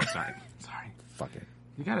 Oh, sorry. Fuck it.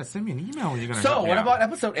 You gotta send me an email when you're gonna. So, help me what out. about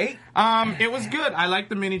episode 8? It was good. I like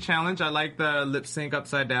the mini challenge. I like the lip sync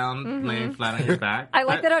upside down, laying flat on your back. I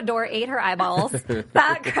like that Adore ate her eyeballs.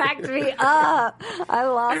 That cracked me up. I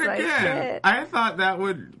lost And my again, shit. I thought that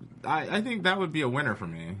would. I think that would be a winner for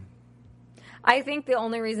me. I think the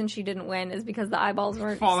only reason she didn't win is because the eyeballs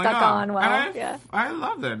weren't Falling stuck off. on well. And Yeah. I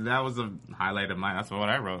loved it. That was a highlight of mine. That's what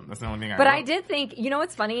I wrote. That's the only thing I But wrote. I did think, you know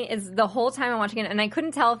what's funny is the whole time I'm watching it, and I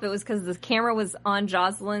couldn't tell if it was because the camera was on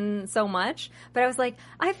Jocelyn so much, but I was like,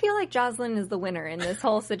 I feel like Jocelyn is the winner in this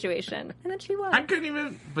whole situation. And then she was. I couldn't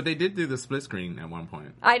even. But they did do the split screen at one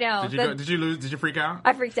point. I know. Did you lose? Did you freak out?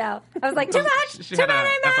 I freaked out. I was like, too much! She Too had many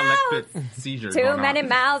a mouths! epileptic seizure. Too going many on.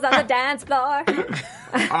 mouths on the dance floor.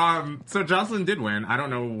 So Jocelyn did win. I don't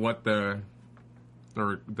know what the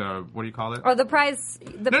what do you call it? Or the prize.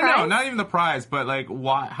 No, not even the prize, but like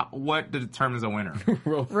what determines a winner?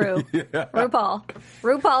 Rue. RuPaul.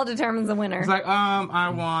 RuPaul determines the winner. It's like, I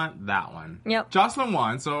want that one. Yep. Jocelyn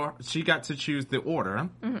won, so she got to choose the order.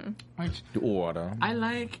 Mm-hmm. Which The order. I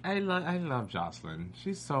love Jocelyn.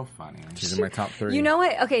 She's so funny. She's in my top 3. You know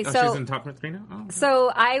what? Okay, Oh, so she's in top 3 now? Oh.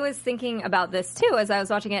 So I was thinking about this too as I was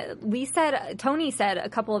watching it. Tony said a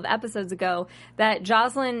couple of episodes ago that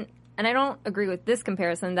Jocelyn, and I don't agree with this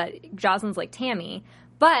comparison that Jocelyn's like Tammy,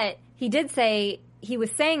 but he did say he was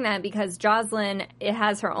saying that because Jocelyn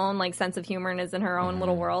has her own like sense of humor and is in her own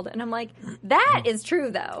little world, and I'm like, that is true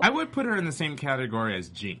though. I would put her in the same category as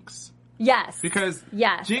Jinx. Yes, Because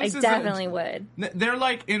yes, Jinx I is definitely would. They're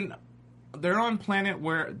like they're on planet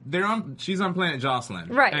where she's on planet Jocelyn.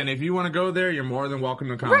 Right. And if you want to go there, you're more than welcome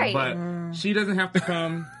to come. Right. But she doesn't have to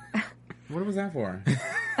come. What was that for?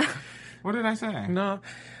 What did I say? No,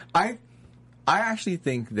 I actually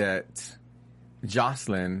think that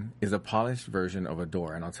Jocelyn is a polished version of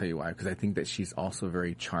Adore, and I'll tell you why. Because I think that she's also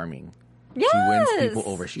very charming. Yes, She wins people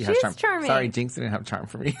over. She has is charm. charming. Sorry, Jinx didn't have charm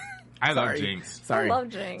for me. I love Sorry. Jinx. Sorry. I love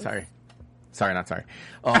Jinx. Sorry, not sorry.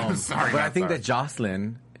 Sorry, but not I think sorry. that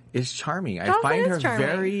Jocelyn is charming. I Jocelyn find her is charming.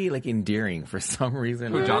 very like endearing for some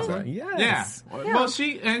reason. Who, Jocelyn? Yes. Yeah. Well,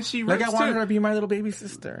 she Like rips I wanted too. her to be my little baby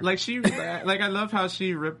sister. Like I love how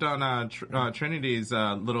she ripped on Trinity's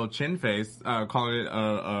little chin face, calling it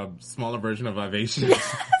a smaller version of Vivacious.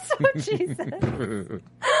 That's what she said.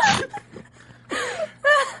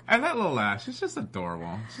 And that little lash, she's just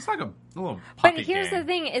adorable. She's like a little But pocket here's gang. the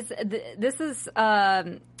thing: is this is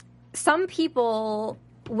some people.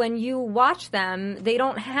 When you watch them, they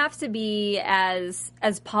don't have to be as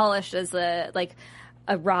polished as a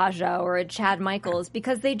a Raja or a Chad Michaels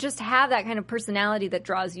because they just have that kind of personality that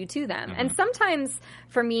draws you to them. And sometimes,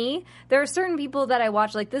 for me, there are certain people that I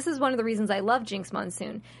watch, like this is one of the reasons I love Jinx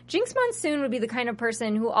Monsoon. Jinx Monsoon would be the kind of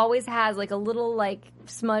person who always has like a little like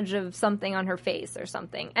smudge of something on her face or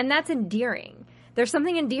something. And that's endearing. There's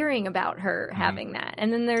something endearing about her having that.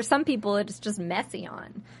 And then there's some people it's just messy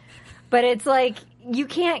on. But it's like,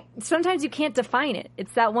 sometimes you can't define it.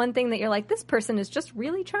 It's that one thing that you're like, this person is just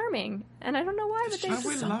really charming. And I don't know why, but there's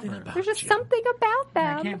just something about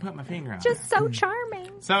them. I can't put my finger on it. Just so charming.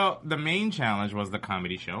 So the main challenge was the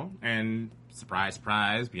comedy show. And surprise,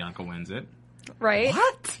 surprise, Bianca wins it. Right?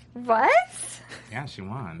 What? Yeah, she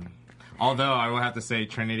won. Although I will have to say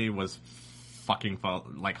Trinity was fucking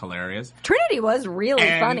hilarious. Trinity was really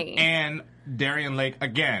funny. And Darian Lake,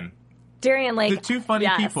 again. Darian Lake. The two funny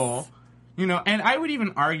people. You know, and I would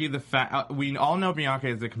even argue the fact, we all know Bianca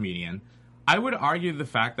is a comedian. I would argue the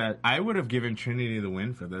fact that I would have given Trinity the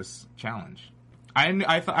win for this challenge. I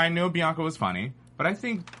know Bianca was funny, but I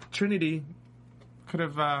think Trinity could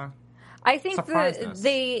have I think surprised us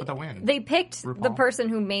with a win. They picked RuPaul. The person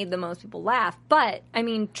who made the most people laugh. But, I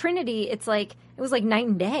mean, Trinity, it was like night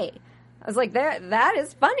and day. I was like, that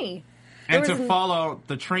is funny. And to follow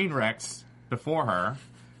the train wrecks before her,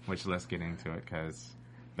 which let's get into it, because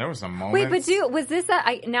there were some moments. Wait, but was this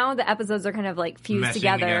now the episodes are kind of like fused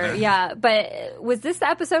together. Yeah, but was this the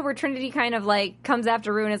episode where Trinity kind of like comes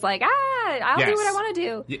after Rue and is like, I'll do what I want to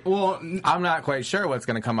do? Yeah, well, I'm not quite sure what's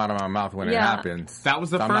going to come out of my mouth when it happens. That was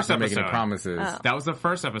the first I'm not episode. Make any promises. Oh. That was the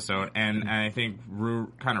first episode, and I think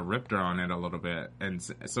Rue kind of ripped her on it a little bit. And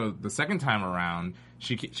so the second time around,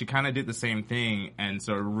 she kind of did the same thing, and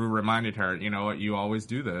so Rue reminded her, you know what, you always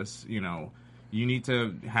do this, you know. You need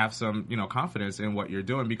to have some, you know, confidence in what you're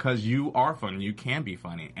doing because you are funny. You can be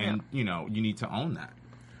funny. And, you know, you need to own that.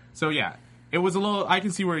 So, yeah, it was a little... I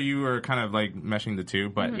can see where you were kind of, like, meshing the two.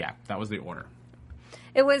 But, yeah, that was the order.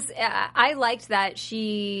 It was... I liked that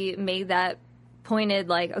she made that pointed,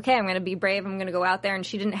 like, okay, I'm going to be brave. I'm going to go out there. And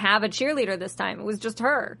she didn't have a cheerleader this time. It was just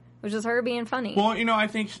her. It was just her being funny. Well, you know, I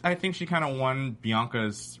think she kind of won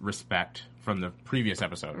Bianca's respect from the previous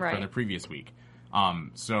episode. Right. From the previous week.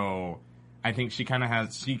 So... I think she kind of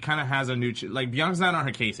has a new... like, Bianca's not on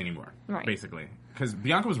her case anymore, basically. Because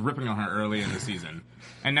Bianca was ripping on her early in the season.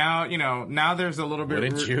 And now, you know, there's a little bit...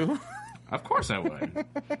 Wouldn't you? Of course I would.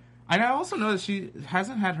 And I also know that she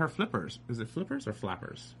hasn't had her flippers. Is it flippers or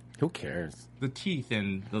flappers? Who cares? The teeth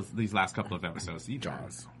in these last couple of episodes.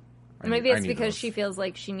 Jaws. Maybe it's because she feels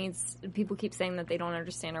like she needs... People keep saying that they don't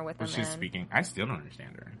understand her with them. She's speaking. I still don't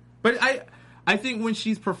understand her. But I think when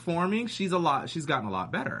she's performing, she's gotten a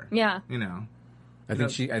lot better. Yeah. You know. I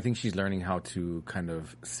think she's learning how to kind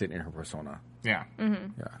of sit in her persona. Yeah.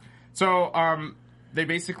 Mm-hmm. Yeah. So, they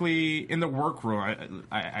basically in the workroom,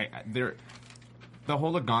 the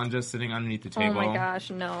whole Laganja sitting underneath the table. Oh my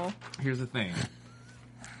gosh, no. Here's the thing.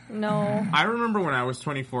 No. I remember when I was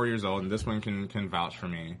 24 years old, and this one can vouch for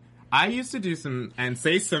me. I used to do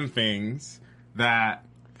say some things that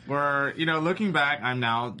were, you know, looking back, I'm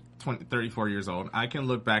now 34 years old. I can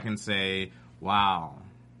look back and say, wow,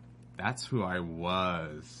 that's who I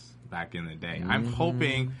was back in the day. Mm-hmm. I'm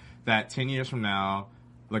hoping that 10 years from now,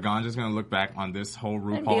 Laganja's going to look back on this whole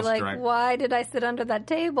RuPaul's and be like, why did I sit under that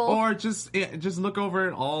table? Or just look over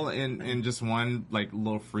it all in just one like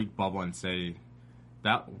little freak bubble and say,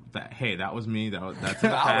 hey, that was me. That's in the past.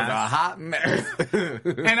 That was a hot mess.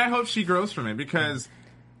 And I hope she grows from it because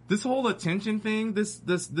this whole attention thing,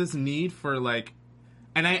 this need for like,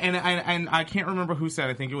 and I can't remember who said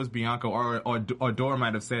it. I think it was Bianca or Dora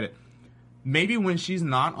might have said it. Maybe when she's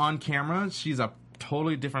not on camera, she's a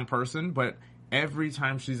totally different person. But every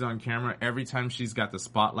time she's on camera, every time she's got the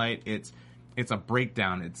spotlight, it's a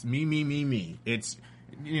breakdown. It's me. It's,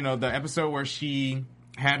 you know, the episode where she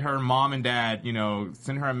had her mom and dad, you know,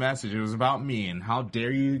 send her a message. It was about me and how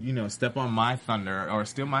dare you, you know, step on my thunder or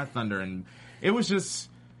steal my thunder. And it was just,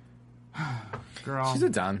 girl. She's a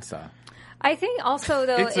dancer. I think also,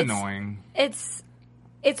 though, it's annoying.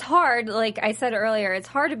 It's hard, like I said earlier, it's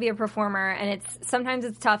hard to be a performer, and sometimes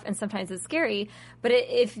it's tough and sometimes it's scary. But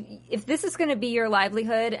if this is going to be your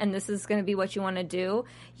livelihood and this is going to be what you want to do,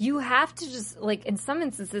 you have to just, like, in some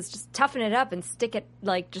instances, just toughen it up and stick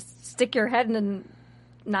your head in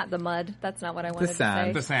not the mud. That's not what I wanted to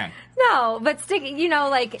say. The sand. No, but stick to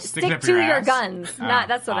your guns.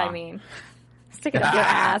 That's what I mean. Stick it up your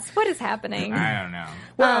ass. What is happening? I don't know.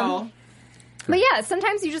 Well... But yeah,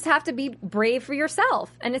 sometimes you just have to be brave for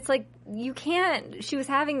yourself. And it's like, you can't. She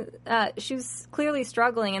was clearly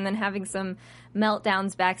struggling and then having some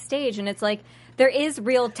meltdowns backstage. And it's like, there is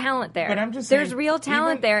real talent there. But I'm just There's saying, real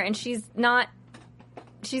talent there, and she's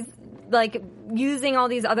like using all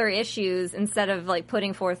these other issues instead of like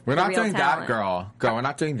putting forth. We're the not real doing talent. that, girl. Girl, we're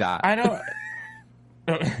not doing that. I don't.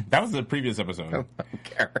 That was the previous episode. I don't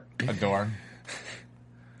care. Adore.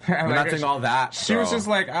 We're not doing all that. She was girl. just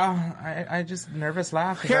like, I just nervous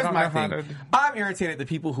laugh. Here's my thing. I'm irritated at the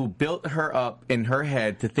people who built her up in her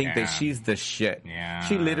head to think that she's the shit. Yeah.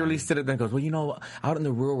 She literally stood up there and goes, well, you know, out in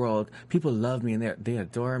the real world, people love me and they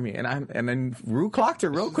adore me. And then Rue clocked her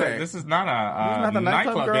real quick. This is not This is not the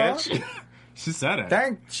nightclub, girl. bitch. She said it.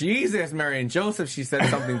 Thank Jesus, Mary and Joseph. She said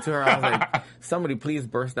something to her. I was like, somebody please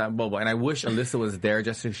burst that bubble. And I wish Alyssa was there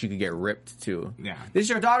just so she could get ripped too. Yeah. This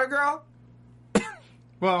your daughter, girl?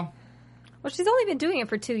 Well, she's only been doing it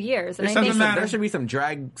for 2 years, and It I doesn't think matter. There should be some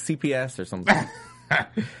drag CPS or something.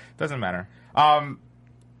 doesn't matter.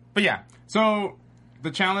 But yeah, so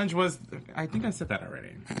the challenge was, I think I said that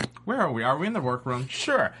already. Where are we? Are we in the workroom?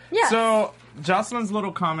 Sure. Yes. So Jocelyn's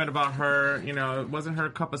little comment about her, you know, it wasn't her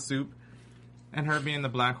cup of soup and her being the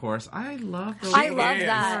black horse. I love I love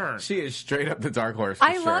that. She is straight up the dark horse. For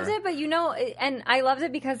I sure. loved it, but you know, and I loved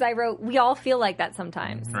it because I wrote, we all feel like that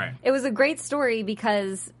sometimes. Right. It was a great story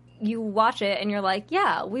because you watch it and you're like,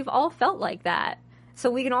 yeah, we've all felt like that. So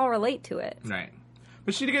we can all relate to it. Right.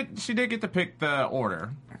 But she did get to pick the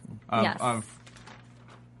order of Yes.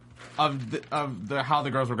 of the how the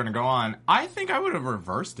girls were going to go on. I think I would have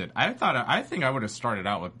reversed it. I think I would have started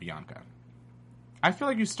out with Bianca. I feel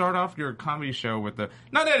like you start off your comedy show with the,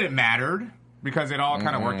 not that it mattered because it all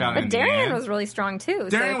kind of worked out. But in the Darian end. was really strong too.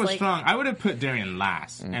 Darian so was like, strong. I would have put Darian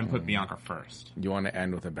last and put Bianca first. You want to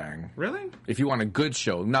end with a bang. Really? If you want a good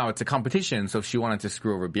show. Now, it's a competition, so if she wanted to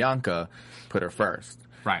screw over Bianca, put her first.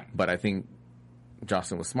 Right. But I think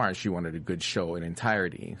Jocelyn was smart. She wanted a good show in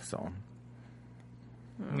entirety, so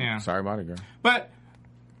Yeah. sorry about it, girl. But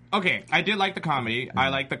okay, I did like the comedy. I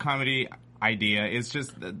like the comedy idea. It's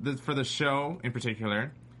just for the show in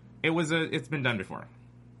particular, it's been done before.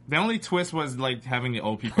 The only twist was like having the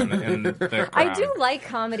old people in the crowd. I do like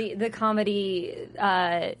the comedy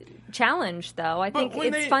challenge though. I think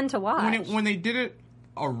it's fun to watch. When they did it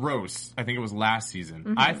a roast, I think it was last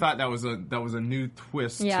season. I thought that was a new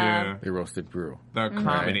twist Yeah. to They roasted Brew. the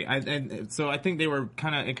comedy. And so I think they were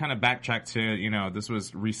kind of backtracked to, you know, this was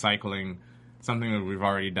recycling something that we've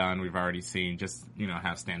already done, we've already seen, just, you know,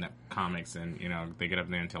 have stand-up comics and, you know, they get up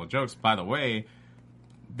there and tell jokes. By the way,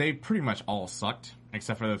 they pretty much all sucked,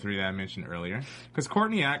 except for the three that I mentioned earlier. Because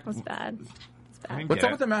Courtney Act was bad. It's I bad. didn't What's get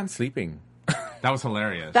up with the man sleeping? That was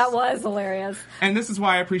hilarious. That was hilarious. And this is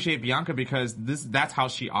why I appreciate Bianca, because that's how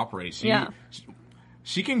she operates.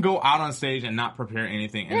 She can go out on stage and not prepare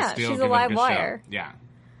anything and still she's give a live a good wire. show.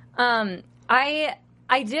 Yeah.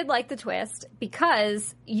 I did like the twist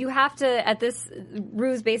because you have to, at this,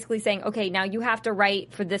 Rue's basically saying, okay, now you have to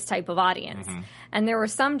write for this type of audience. And there were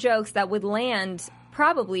some jokes that would land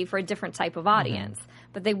probably for a different type of audience,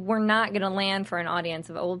 but they were not going to land for an audience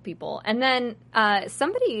of old people. And then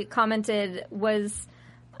somebody commented, was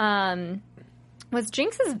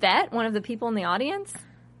Jinx's vet one of the people in the audience?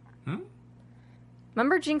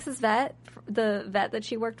 Remember Jinx's vet, the vet that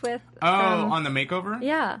she worked with? On the makeover?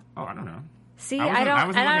 Yeah. Oh, I don't know. See, I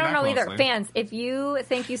don't know either. closely. Fans, if you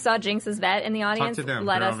think you saw Jinx's vet in the audience, Talk to them.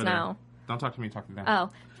 let They're us over know. There. Don't talk to me. Talk to them.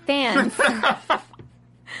 Oh, fans.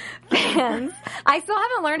 Fans. I still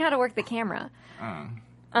haven't learned how to work the camera.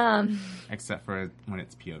 Except for when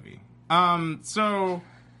it's POV. So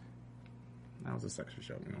that was a sexual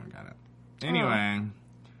show. No one got it. Anyway,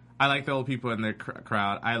 I like the old people in the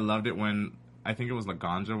crowd. I loved it when, I think it was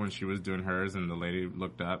Laganja when she was doing hers, and the lady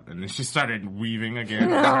looked up, and then she started weaving again.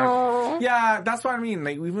 Yeah, that's what I mean.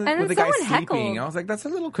 Like, even And with the then guy someone sleeping, heckled. I was like, that's a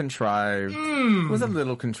little contrived. It was a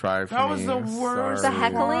little contrived for That me. was the worst. The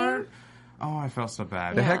heckling? Oh, I felt so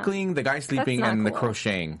bad. The Yeah. heckling, the guy sleeping, not and the cool.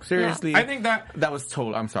 crocheting. Seriously. I think that was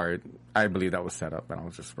total. I'm sorry. I believe that was set up, and I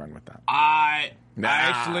was just running with that. I Nah.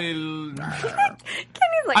 actually.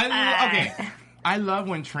 Kenny's like, Okay. I love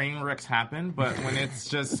when train wrecks happen, but when it's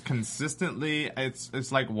just consistently,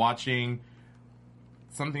 it's like watching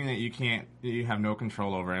something that you have no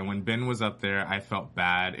control over. And when Ben was up there, I felt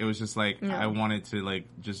bad. It was just like, I wanted to like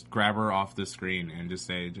just grab her off the screen and just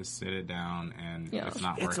say, just sit it down, and it's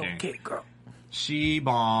not working. It's okay, girl. She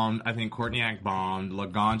bombed. I think Courtney Act bombed.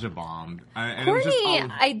 Laganja bombed. And it was Courtney,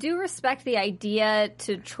 just I do respect the idea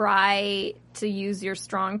to try to use your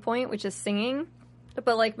strong point, which is singing.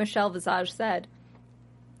 But like Michelle Visage said,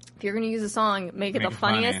 if you're going to use a song, make it the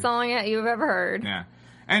funniest song you've ever heard. Yeah.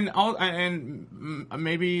 And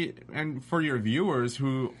maybe for your viewers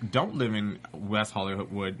who don't live in West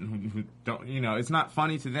Hollywood, who don't, you know, it's not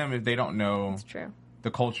funny to them if they don't know That's true.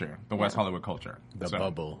 the culture, the West Hollywood culture. The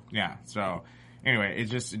bubble. Yeah. So anyway, it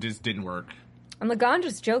just didn't work. And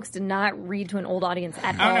Laganja's jokes did not read to an old audience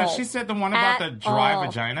at all. Oh, no, she said the one about the dry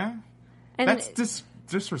vagina. And that's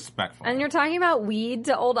disrespectful. And you're talking about weed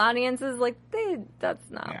to old audiences, like, that's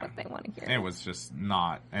not what they want to hear. It was just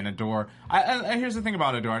not. And Adore... here's the thing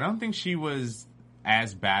about Adore. I don't think she was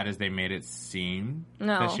as bad as they made it seem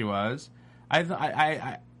that she was. I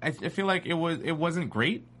feel like it wasn't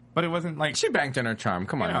great, but it wasn't like... She banked on her charm.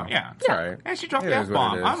 Come on now. Yeah. It's all right. And she dropped the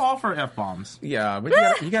F-bomb. I'm all for F-bombs. Yeah, but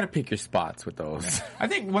you got to pick your spots with those. I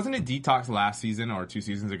think, wasn't it Detox last season or 2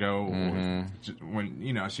 seasons ago when,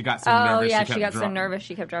 she got so nervous? Oh, yeah, she got so nervous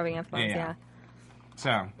she kept dropping F-bombs, yeah.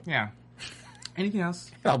 So, yeah. Anything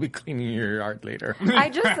else? I'll be cleaning your art later.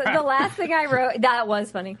 The last thing I wrote, that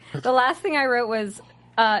was funny. The last thing I wrote was...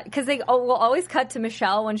 because they will always cut to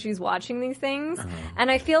Michelle when she's watching these things.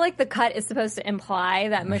 And I feel like the cut is supposed to imply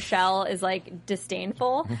that Michelle is, like,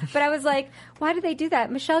 disdainful. But I was like, why do they do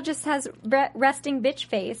that? Michelle just has resting bitch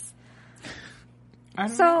face.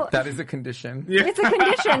 That is a condition. Yeah. It's a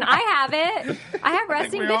condition. I have it. I have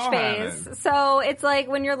resting bitch face. So it's like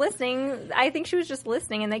when you're listening, I think she was just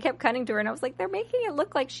listening and they kept cutting to her and I was like, they're making it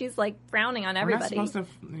look like she's like frowning on everybody. We're not supposed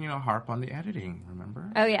to, harp on the editing, remember?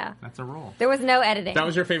 Oh, yeah. That's a rule. There was no editing. That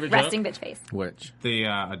was your favorite resting joke? Bitch face. Which? The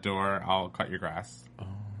Adore, I'll cut your grass. Oh.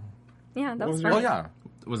 Yeah, that was funny. Oh, yeah.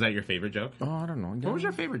 Was that your favorite joke? Oh, I don't know. What was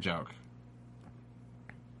your favorite joke?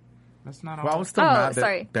 That's not all. Well, I was still mad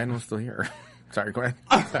that Ben was still here. Sorry, go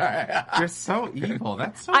ahead. You're so evil.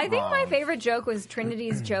 That's so I think my favorite joke was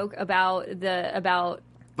Trinity's joke about the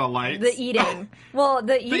lights, the eating. Well,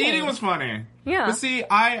 the eating was funny. Yeah. But see,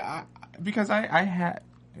 because I had.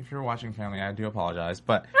 If you're watching Family, I do apologize,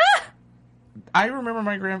 but I remember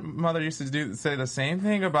my grandmother used to say the same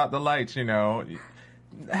thing about the lights. It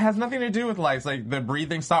has nothing to do with lights, like the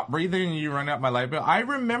breathing. Stop breathing, and you run up my light bill. I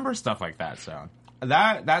remember stuff like that, so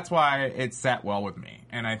that's why it sat well with me,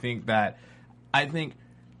 and I think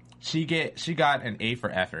she got an A for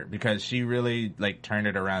effort because she really turned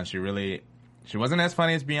it around. She wasn't as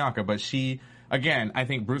funny as Bianca, but again, I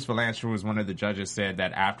think Bruce Valanche, who was one of the judges, said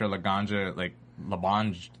that after Laganja, I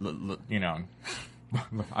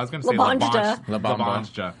was going to say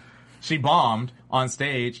Labanja. She bombed on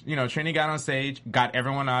stage. Trini got on stage, got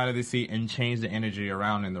everyone out of the seat, and changed the energy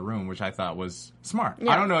around in the room, which I thought was smart.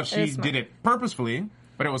 Yeah, I don't know if she did it purposefully,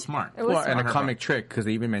 but it was smart. And a comic trick, because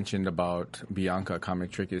they even mentioned about Bianca, a comic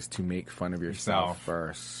trick is to make fun of yourself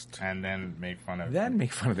first. And then make fun of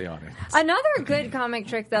the audience. Another good comic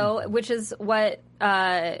trick, though, which is what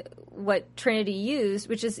Trinity used,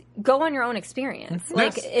 which is go on your own experience.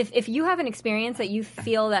 Like, if you have an experience that you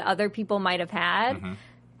feel that other people might have had...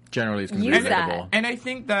 Generally, it's use that. And I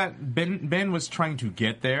think that Ben was trying to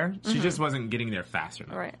get there. She just wasn't getting there fast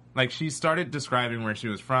enough. Right. Like, she started describing where she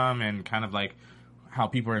was from and kind of like how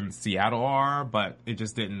people in Seattle are, but she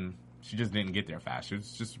just didn't get there fast. She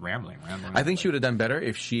was just rambling. I think she would have done better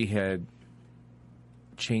if she had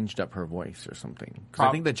changed up her voice or something. Because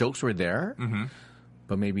I think the jokes were there,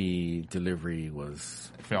 but maybe delivery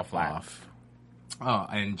fell flat. Off. Oh,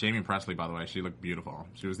 and Jamie Presley, by the way, she looked beautiful.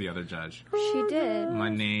 She was the other judge. She did. My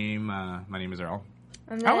name is Earl.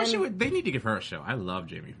 And I wish they need to give her a show. I love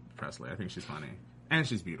Jamie Presley. I think she's funny. And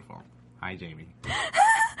she's beautiful. Hi, Jamie.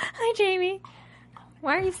 Hi, Jamie.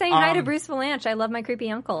 Why are you saying hi to Bruce Valanche? I love my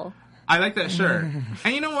creepy uncle. I like that shirt.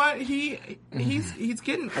 And you know what? He's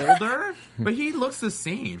getting older, but he looks the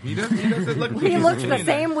same. He doesn't look like he looks the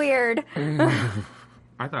same weird.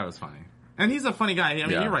 I thought it was funny. And he's a funny guy. I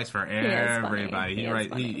mean, he writes for everybody.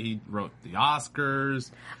 He wrote the Oscars.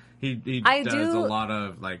 He does a lot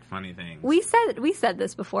of funny things. We said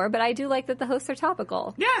this before, but I do like that the hosts are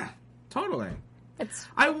topical. Yeah, totally.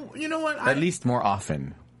 You know what? At least more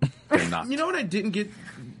often than not. You know what I didn't get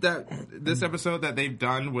this episode that they've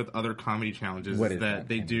done with other comedy challenges is that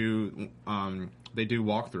they do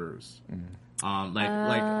walkthroughs. Like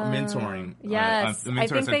mentoring. Yes, I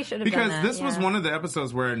think they should have done that. Because this was one of the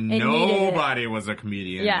episodes where nobody was a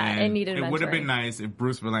comedian. Yeah, and it needed mentoring. It would have been nice if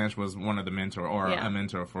Bruce Valanche was one of the mentor or a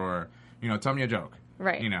mentor for, tell me a joke.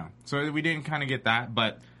 Right. So we didn't kind of get that.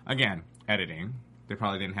 But again, editing. They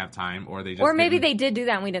probably didn't have time or they just Or maybe they did do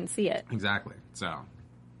that and we didn't see it. Exactly. So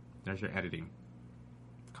there's your editing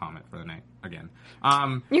comment for the night again.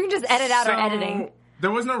 You can just edit out our editing.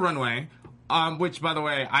 There was no runway. Which, by the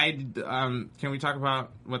way, can we talk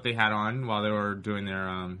about what they had on while they were doing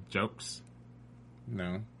their jokes?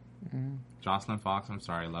 No. Jocelyn Fox, I'm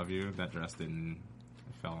sorry, I love you. That dress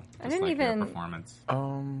fell. I didn't even their performance.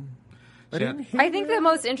 I think the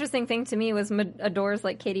most interesting thing to me was Adore's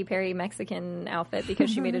Katy Perry Mexican outfit because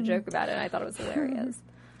she made a joke about it and I thought it was hilarious.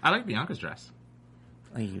 I like Bianca's dress.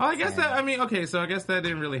 I guess that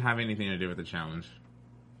didn't really have anything to do with the challenge.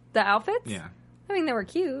 The outfits? Yeah. I mean, they were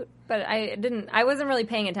cute, but I wasn't really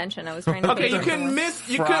paying attention. I was trying to. Okay, you couldn't miss.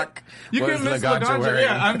 You couldn't miss Laganja.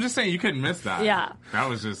 Yeah, I'm just saying you couldn't miss that. Yeah, that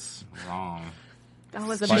was just wrong. That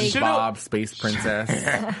was a SpongeBob Space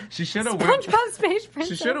Princess. She should have went. SpongeBob Space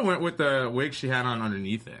Princess. She should have went with the wig she had on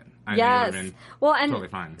underneath it. Yes. Well, and totally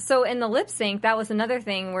fine. So in the lip sync, that was another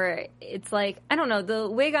thing where it's like, I don't know, the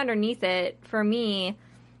wig underneath it for me.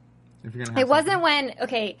 It wasn't when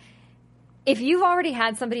if you've already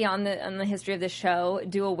had somebody on the history of this show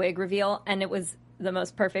do a wig reveal and it was the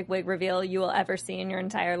most perfect wig reveal you will ever see in your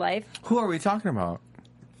entire life. Who are we talking about?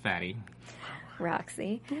 Fatty.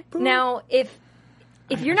 Roxy. Now, if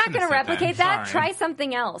you're not going to replicate that, try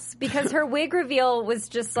something else because her wig reveal was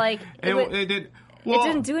just like it did. Well, it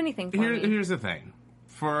didn't do anything for me. Here's the thing.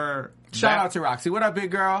 Shout out to Roxy. What up,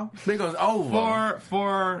 big girl? Big goes over.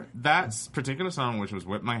 For that particular song, which was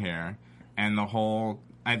Whip My Hair, and the whole,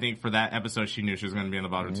 I think for that episode, she knew she was going to be in the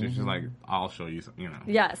bottom two. She's like, I'll show you,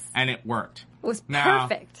 Yes. And it worked. It was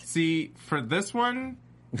perfect. See, for this one,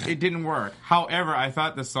 it didn't work. However, I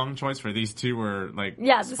thought the song choice for these two were like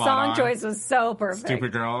the song choice was so perfect.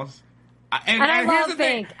 Stupid Girls. And I love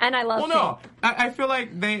Pink. And I love Pink. Well, no. I feel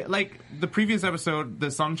like the previous episode, the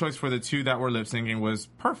song choice for the two that were lip syncing was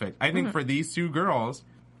perfect. I think for these two girls,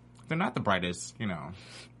 they're not the brightest,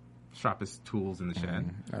 sharpest tools in the shed.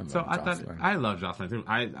 I love Jocelyn too.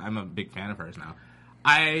 I'm a big fan of hers now.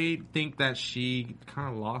 I think that she kind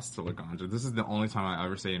of lost to Laganja. This is the only time I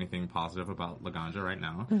ever say anything positive about Laganja right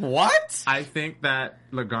now. What? I think that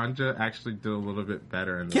Laganja actually did a little bit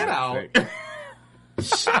better in the Get out.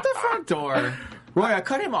 Shut the front door. Roya,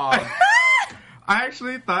 cut him off. I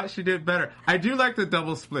actually thought she did better. I do like the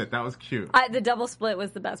double split. That was cute. The double split was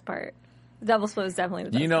the best part. The double split was definitely the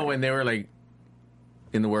best part. When they were like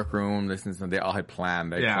in the workroom listening to something, they all had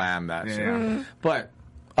planned. They planned that shit. Mm-hmm. But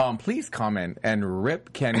please comment and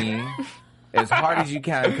rip Kenny as hard as you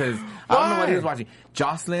can because I don't know what he was watching.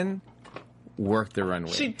 Jocelyn worked the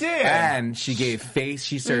runway. She did. And she gave face.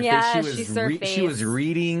 She served face. She was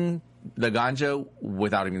reading Laganja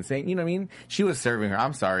without even saying, you know what I mean? She was serving her.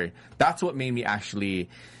 I'm sorry. That's what made me actually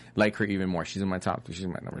like her even more. She's in my top 3. She's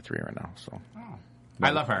my number 3 right now. So I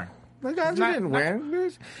love her. Laganja didn't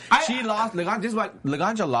win. She lost.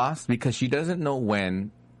 Laganja lost because she doesn't know when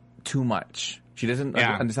too much. She doesn't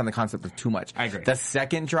understand the concept of too much. I agree. The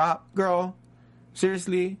second drop, girl,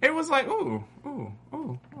 seriously? It was like, ooh,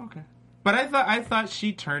 okay. But I thought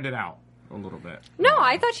she turned it out a little bit. No,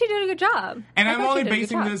 I thought she did a good job. And I'm only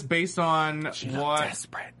basing this based on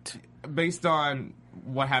desperate. Based on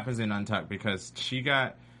what happens in Untucked because she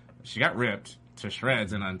got ripped to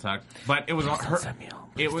shreds in Untucked, but it was her.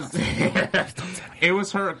 It was it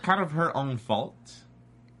was her kind of her own fault.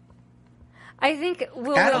 I think and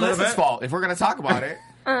Alyssa's fault. If we're going to talk about it,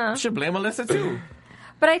 should blame Alyssa too.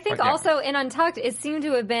 But I think also in Untucked, it seemed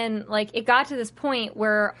to have been like it got to this point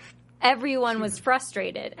where everyone was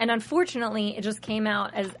frustrated, and unfortunately, it just came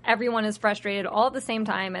out as everyone is frustrated all at the same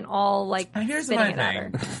time and all like spitting it at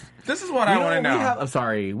her. This is what I want to know. I'm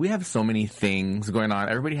sorry. We have so many things going on.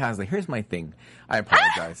 Everybody has here's my thing. I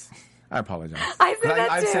apologize. I say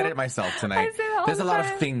that I've too. said it myself tonight. I say that all There's the a lot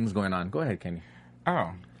time. of things going on. Go ahead, Kenny.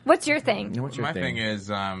 Oh. What's your thing? My thing is,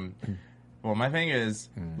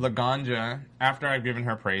 Laganja, after I've given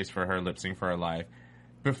her praise for her lip sync for her life,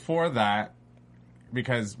 before that,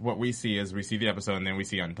 because what we see is we see the episode and then we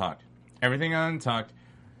see Untucked. Everything on Untucked,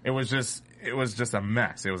 it was just a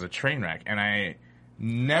mess. It was a train wreck. And I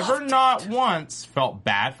never, not once, felt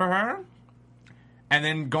bad for her. And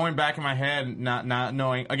then going back in my head, not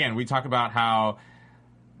knowing, again, we talk about how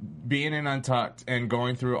being in Untucked and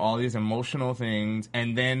going through all these emotional things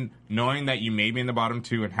and then knowing that you may be in the bottom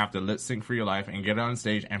 2 and have to lip sync for your life and get on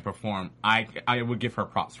stage and perform, I would give her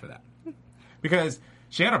props for that. Because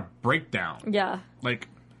she had a breakdown. Yeah. Like,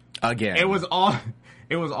 again. It was all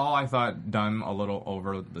I thought done a little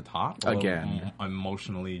over the top. Again.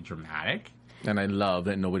 Emotionally dramatic. And I love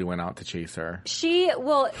that nobody went out to chase her. She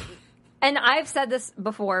will, and I've said this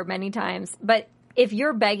before many times, but if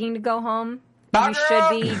you're begging to go home, you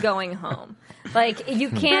should be going home. Like, you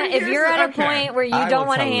can't, if you're at a point where you don't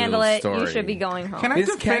want to handle it, you should be going home. Can I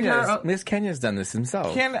defend her? Miss Kenya's done this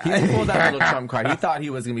himself. He pulled that little trump card. He thought he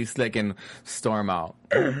was going to be slick and storm out.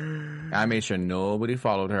 I made sure nobody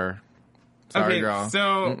followed her. Sorry, girl.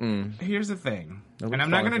 So, here's the thing. And I'm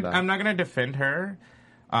not gonna defend her.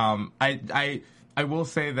 I will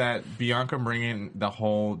say that Bianca bringing the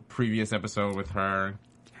whole previous episode with her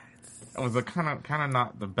was a kind of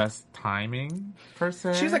not the best timing per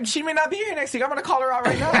se. She's like, she may not be here next week. I'm gonna call her out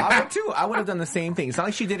right now. I would too. I would have done the same thing. It's not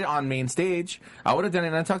like she did it on main stage. I would have done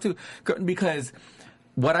it on Talk too, because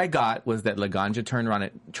what I got was that Laganja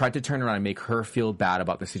tried to turn around and make her feel bad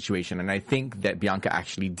about the situation. And I think that Bianca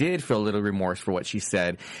actually did feel a little remorse for what she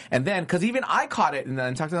said. And then, because even I caught it and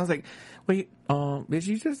then talked to her, I was like, wait, bitch,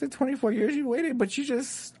 you just did 24 years you waited, but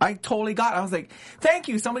I totally got it. I was like, thank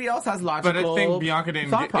you. Somebody else has logical. But I think Bianca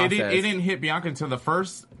it didn't hit Bianca until the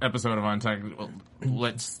first episode of Untucked. Well,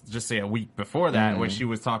 let's just say a week before that, when she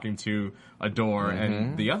was talking to Adore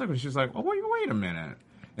and the other one. She was like, oh, wait a minute.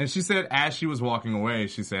 And she said, as she was walking away,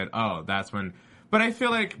 she said, oh, that's when. But I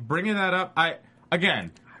feel like bringing that up, I would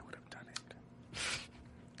have done it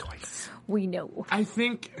twice. We know. I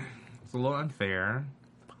think it's a little unfair.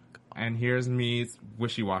 And here's me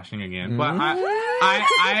wishy-washing again. But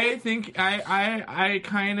I think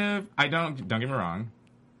don't get me wrong.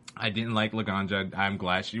 I didn't like Laganja. I'm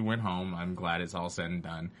glad she went home. I'm glad it's all said and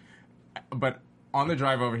done. But on the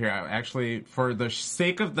drive over here, actually, for the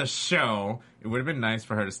sake of the show, it would have been nice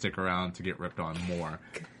for her to stick around to get ripped on more.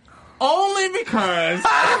 Only because,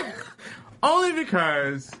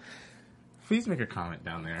 please make a comment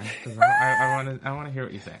down there. Because I want to hear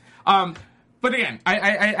what you say. But again,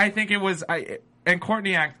 I think it was, and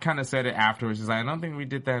Courtney kind of said it afterwards. She's like, I don't think we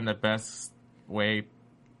did that in the best way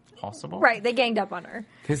possible. Right, they ganged up on her.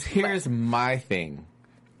 Because here's my thing.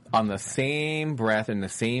 On the same breath, in the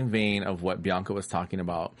same vein of what Bianca was talking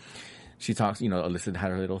about, she talks, Alyssa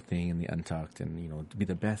had her little thing in the Untucked and, to be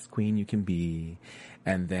the best queen you can be.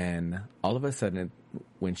 And then all of a sudden,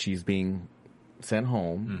 when she's being sent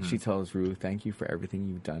home, she tells Ru, thank you for everything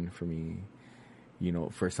you've done for me.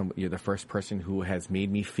 You're the first person who has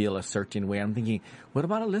made me feel a certain way. I'm thinking, what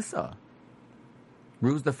about Alyssa?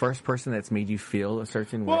 Ru's the first person that's made you feel a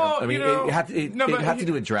certain way. Well, I mean, it had to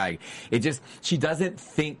do with drag. She doesn't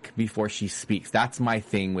think before she speaks. That's my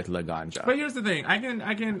thing with Laganja. But here's the thing. I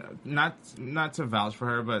can not to vouch for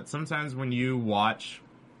her, but sometimes when you watch,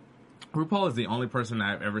 RuPaul is the only person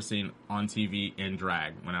I've ever seen on TV in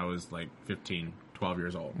drag when I was like 15, 12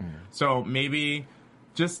 years old. So maybe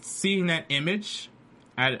just seeing that image,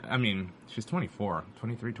 she's 24,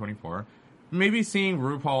 23, 24. Maybe seeing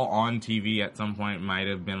RuPaul on TV at some point might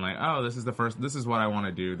have been like, oh, this is what I want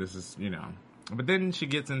to do. This is, But then she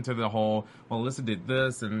gets into the whole, well, Alyssa did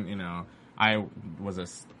this, and, I was a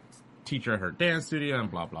teacher at her dance studio,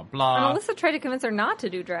 and blah, blah, blah. And Alyssa tried to convince her not to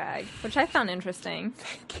do drag, which I found interesting.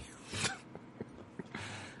 Thank you.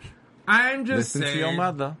 I'm just saying. Listen to your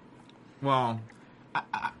mother. Well,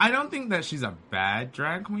 I don't think that she's a bad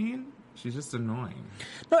drag queen. She's just annoying.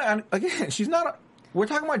 No, again, she's not we're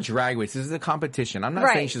talking about drag race. This is a competition. I'm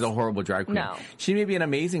not saying she's a horrible drag queen. No. She may be an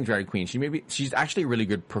amazing drag queen. She's actually a really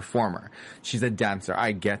good performer. She's a dancer.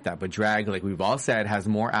 I get that. But drag, like we've all said, has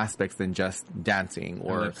more aspects than just dancing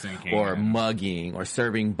or mugging or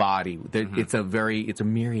serving body. It's a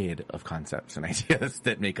myriad of concepts and ideas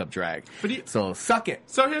that make up drag. So suck it.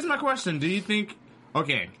 So here's my question. Do you think,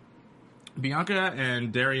 Bianca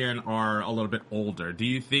and Darian are a little bit older. Do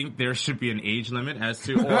you think there should be an age limit as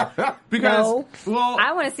to, because, no.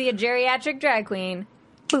 I want to see a geriatric drag queen.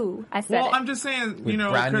 Boo, I said it. I'm just saying, with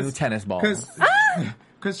brand new tennis balls.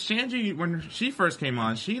 Because Shanji, when she first came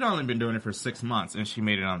on, she'd only been doing it for 6 months, and she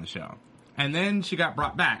made it on the show. And then she got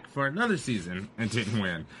brought back for another season and didn't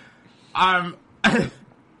win. I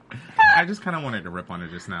just kind of wanted to rip on her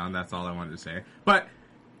just now, and that's all I wanted to say. But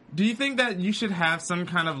do you think that you should have some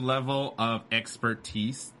kind of level of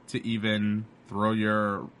expertise to even throw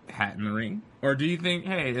your hat in the ring? Or do you think,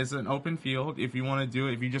 hey, it's an open field. If you want to do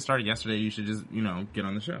it, if you just started yesterday, you should just, get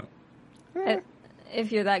on the show?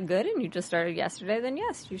 If you're that good and you just started yesterday, then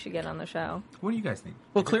yes, you should get on the show. What do you guys think?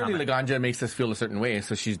 Well, clearly Laganja makes us feel a certain way,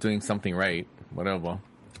 so she's doing something right. Whatever.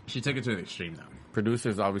 She took it to the extreme, though.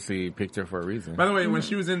 Producers obviously picked her for a reason. By the way, when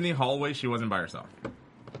she was in the hallway, she wasn't by herself.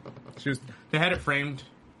 They had it framed.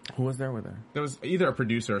 Who was there with her? There was either a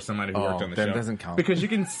producer or somebody who worked on the show. That doesn't count. Because you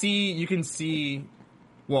can see.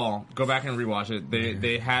 Well, go back and rewatch it.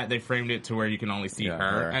 They framed it to where you can only see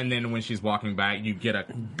her, and then when she's walking back, you get a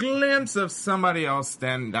glimpse of somebody else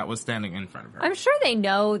that was standing in front of her. I'm sure they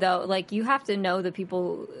know though. Like you have to know the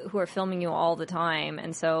people who are filming you all the time,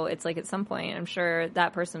 and so it's like at some point, I'm sure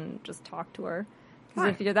that person just talked to her.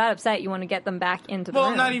 Because if you're that upset, you want to get them back into the room.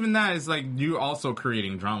 Well, not even that. It's like you're also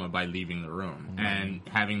creating drama by leaving the room and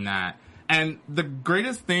having that. And the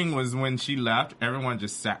greatest thing was when she left, everyone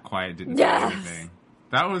just sat quiet, didn't say anything.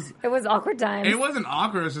 It was awkward times. It wasn't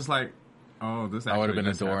awkward. It was just like, oh, this actually I would have been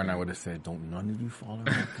just Adore happened. and I would have said, don't none of you follow right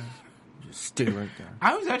there. Just stay right there.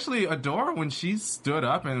 I was actually Adore when she stood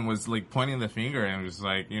up and was like pointing the finger and was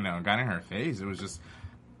like, got in her face. It was just,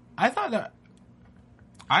 I thought that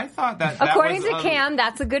according to Cam,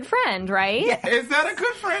 that's a good friend, right? Yeah. Is that a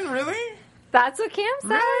good friend, really? That's what Cam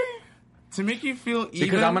said. Really? to make you feel even.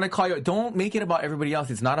 Because I'm going to call you. Don't make it about everybody else.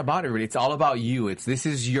 It's not about everybody. It's all about you.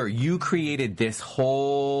 You created this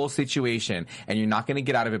whole situation, and you're not going to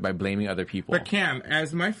get out of it by blaming other people. But Cam,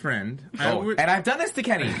 as my friend, and I've done this to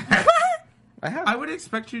Kenny. I have. I would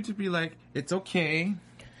expect you to be like, it's okay.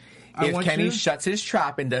 If Kenny shuts his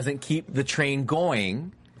trap and doesn't keep the train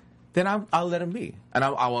going, then I'll let him be. And I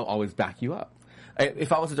will always back you up.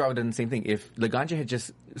 If I was a daughter, I would have done the same thing. If Laganja had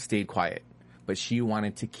just stayed quiet, but she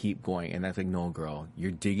wanted to keep going, and that's like, no, girl,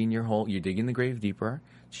 you're digging your hole, you're digging the grave deeper.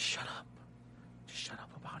 Just shut up. Just shut up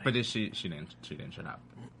about it. But she didn't shut up.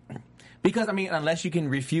 Because, I mean, unless you can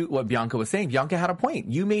refute what Bianca was saying, Bianca had a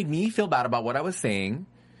point. You made me feel bad about what I was saying,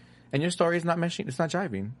 and your story is not meshing, it's not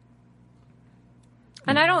jiving.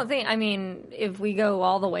 And I don't think, I mean, if we go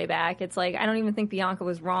all the way back, it's like, I don't even think Bianca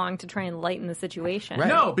was wrong to try and lighten the situation. Right.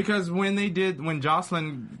 No, because when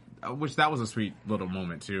Jocelyn, which that was a sweet little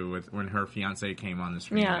moment too, when her fiance came on the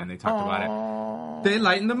screen and they talked about it, they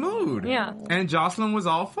lightened the mood. Yeah. And Jocelyn was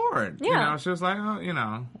all for it. Yeah. You know, she was like,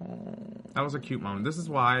 that was a cute moment. This is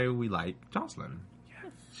why we like Jocelyn.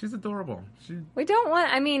 Yes. She's adorable. We don't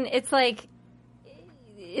want, I mean, it's like,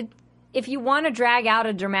 if you want to drag out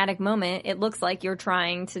a dramatic moment, it looks like you're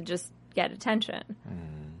trying to just get attention.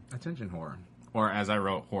 Attention whore. Or as I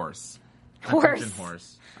wrote, horse. Horse. Attention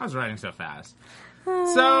horse. I was writing so fast.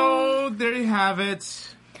 So, there you have it.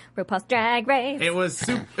 RuPaul's Drag Race. It was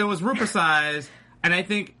RuPaul-sized. And I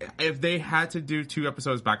think if they had to do 2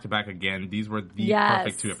 episodes back-to-back again, these were the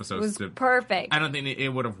perfect 2 episodes. It was perfect. I don't think it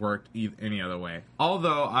would have worked any other way.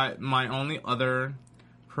 Although, my only other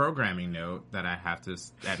programming note that I have to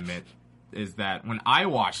admit is that when I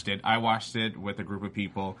watched it with a group of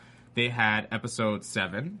people. They had episode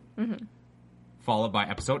 7, followed by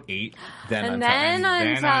episode 8, then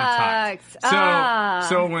Untucked.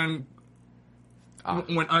 So when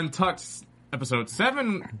Untucked episode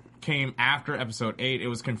 7 came after episode 8, it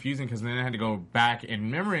was confusing because then I had to go back in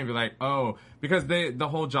memory and be like, oh, because the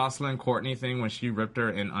whole Jocelyn Courtney thing when she ripped her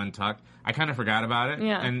in Untucked, I kind of forgot about it.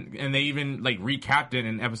 Yeah. And they even like recapped it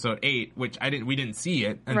in episode 8, which we didn't see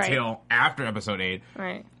it until after episode 8.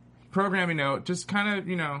 Right. Programming note, just kind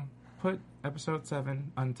of, put episode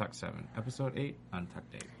 7, Untucked 7. Episode 8,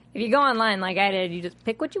 Untucked 8. If you go online like I did, you just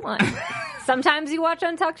pick what you want. Sometimes you watch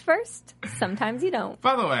Untucked first. Sometimes you don't.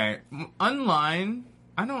 By the way, online,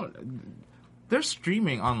 their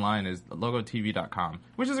streaming online is logotv.com,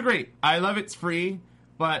 which is great. I love it's free,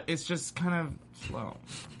 but it's just kind of slow.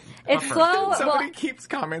 It's slow. Somebody keeps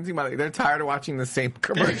commenting about it. They're tired of watching the same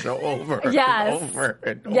commercial over and over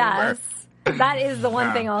and over. Yes. That is the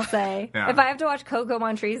one thing I'll say. Yeah. If I have to watch Coco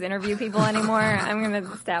Montrese interview people anymore, I'm going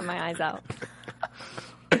to stab my eyes out.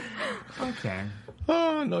 Okay.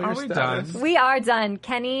 Oh, no, Are we done? We are done.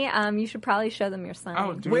 Kenny, you should probably show them your sign.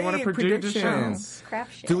 Oh, do we want to predict the show? predictions. Crap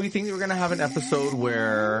shit. Do we think that we're going to have an episode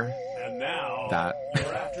where And now, that? for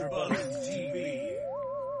AfterBuzz TV.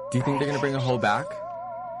 Do you think they're going to bring a whole back? Okay,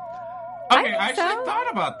 I I think actually so.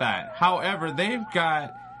 thought about that. However, they've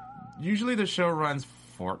got... Usually the show runs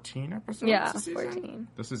 14 episodes Yeah, a season. 14.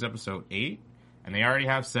 This is episode 8, and they already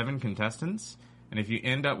have 7 contestants. And if you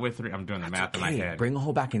end up with 3... I'm doing the math in my head. Bring a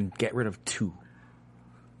whole back and get rid of 2.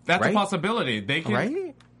 That's right? a possibility. They can...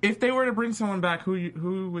 Right? If they were to bring someone back,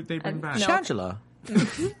 who would they bring back? no. Shangela.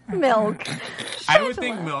 Milk. I would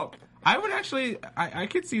think Milk. I would actually... I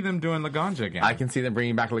could see them doing Laganja again. I can see them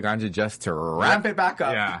bringing back Laganja just to ramp it back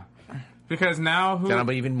up. Yeah. Because now who... Then I'll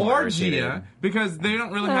be even more or Gia. irritated. Because they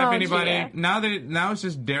don't really have Oh, anybody... Gia. Now it's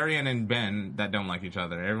just Darian and Ben that don't like each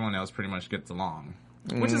other. Everyone else pretty much gets along.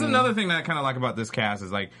 Which is another thing that I kind of like about this cast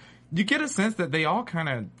is like... You get a sense that they all kind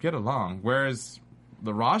of get along. Whereas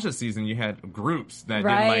the Raja season, you had groups that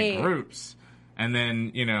didn't like groups. And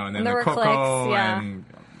then, and then there the were Coco cliques, yeah. and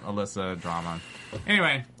Alyssa drama.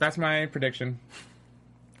 Anyway, that's my prediction.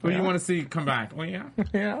 Who do you want to see come back? Oh, yeah.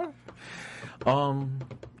 Yeah.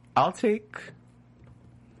 I'll take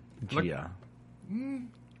Gia.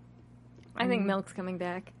 I think Milk's coming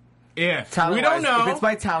back. If Talent we don't know. If it's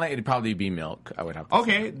by talent, it'd probably be Milk. I would have to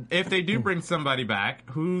Okay, if they do bring somebody back,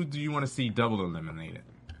 who do you want to see double eliminated?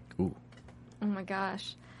 say. Ooh. Oh my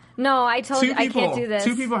gosh. No, I told you I can't do this.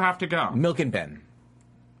 2 people have to go. Milk and Ben.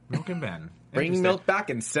 Milk and Ben. Bring Interesting. Milk back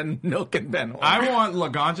and send Milk and Ben home. I want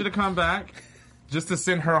Laganja to come back just to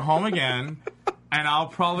send her home again, and I'll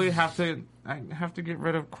probably have to get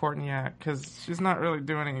rid of Courtney because she's not really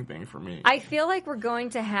doing anything for me. I feel like we're going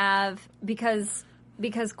to have because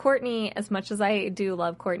Courtney, as much as I do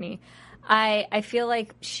love Courtney, I feel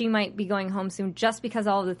like she might be going home soon just because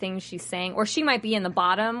all of the things she's saying, or she might be in the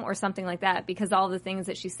bottom or something like that because all the things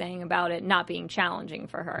that she's saying about it not being challenging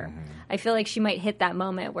for her. I feel like she might hit that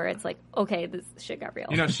moment where it's like, okay, this shit got real.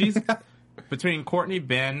 between Courtney,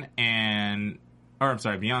 Ben,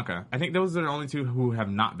 Bianca, I think those are the only two who have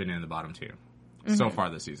not been in the bottom two so far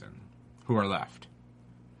this season, who are left.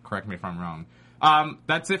 Correct me if I'm wrong.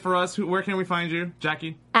 That's it for us. Where can we find you,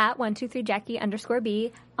 Jackie? At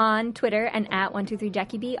 123Jackie_B on Twitter and at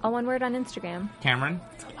 123JackieB, all one word on Instagram. Cameron?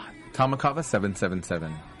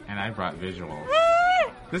 Tomakava777. And I brought visuals.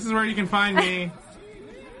 This is where you can find me.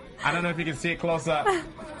 I don't know if you can see it close up,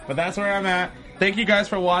 but that's where I'm at. Thank you guys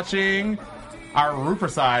for watching our Rooper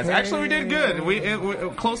size. Actually, we did good. We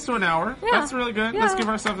close to an hour. Yeah. That's really good. Yeah. Let's give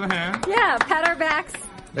ourselves a hand. Yeah, pat our backs.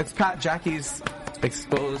 Let's pat Jackie's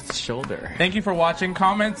exposed shoulder. Thank you for watching.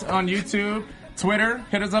 Comments on YouTube, Twitter.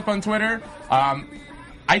 Hit us up on Twitter.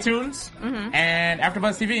 iTunes and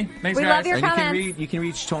AfterBuzz TV. Thanks, We guys. love your And comments. you can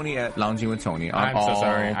reach Tony at Lounging with Tony on I'm so all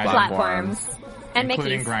sorry. Platforms. And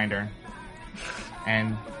including Mickey's. Grindr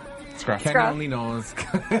and Scruff. Ken Scruff. only knows.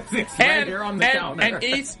 It's right here on the counter. And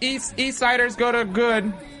East Siders go to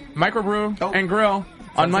Good Microbrew and Grill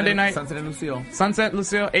on Monday night. Sunset and Lucille. Sunset,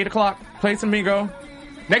 Lucille, 8 o'clock. Play some bingo.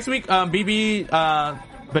 Next week, BB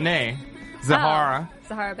Benet, Zahara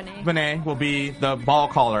Zahara Benet. Benet will be the ball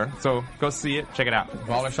caller. So go see it. Check it out.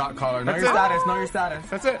 Baller shot caller. Know That's your it. status. Know your status.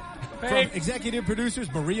 That's it. From Thanks. executive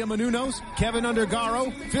producers Maria Menounos, Kevin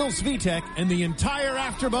Undergaro, Phil Svitek, and the entire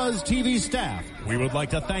AfterBuzz TV staff, we would like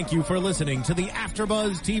to thank you for listening to the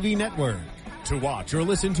AfterBuzz TV network. To watch or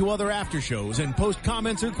listen to other after shows and post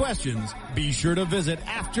comments or questions, be sure to visit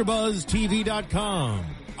AfterBuzzTV.com.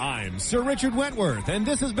 I'm Sir Richard Wentworth, and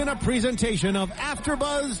this has been a presentation of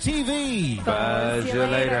AfterBuzz TV. Buzz you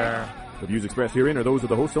later. The views expressed herein are those of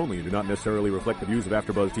the hosts only and do not necessarily reflect the views of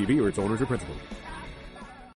AfterBuzz TV or its owners or principals.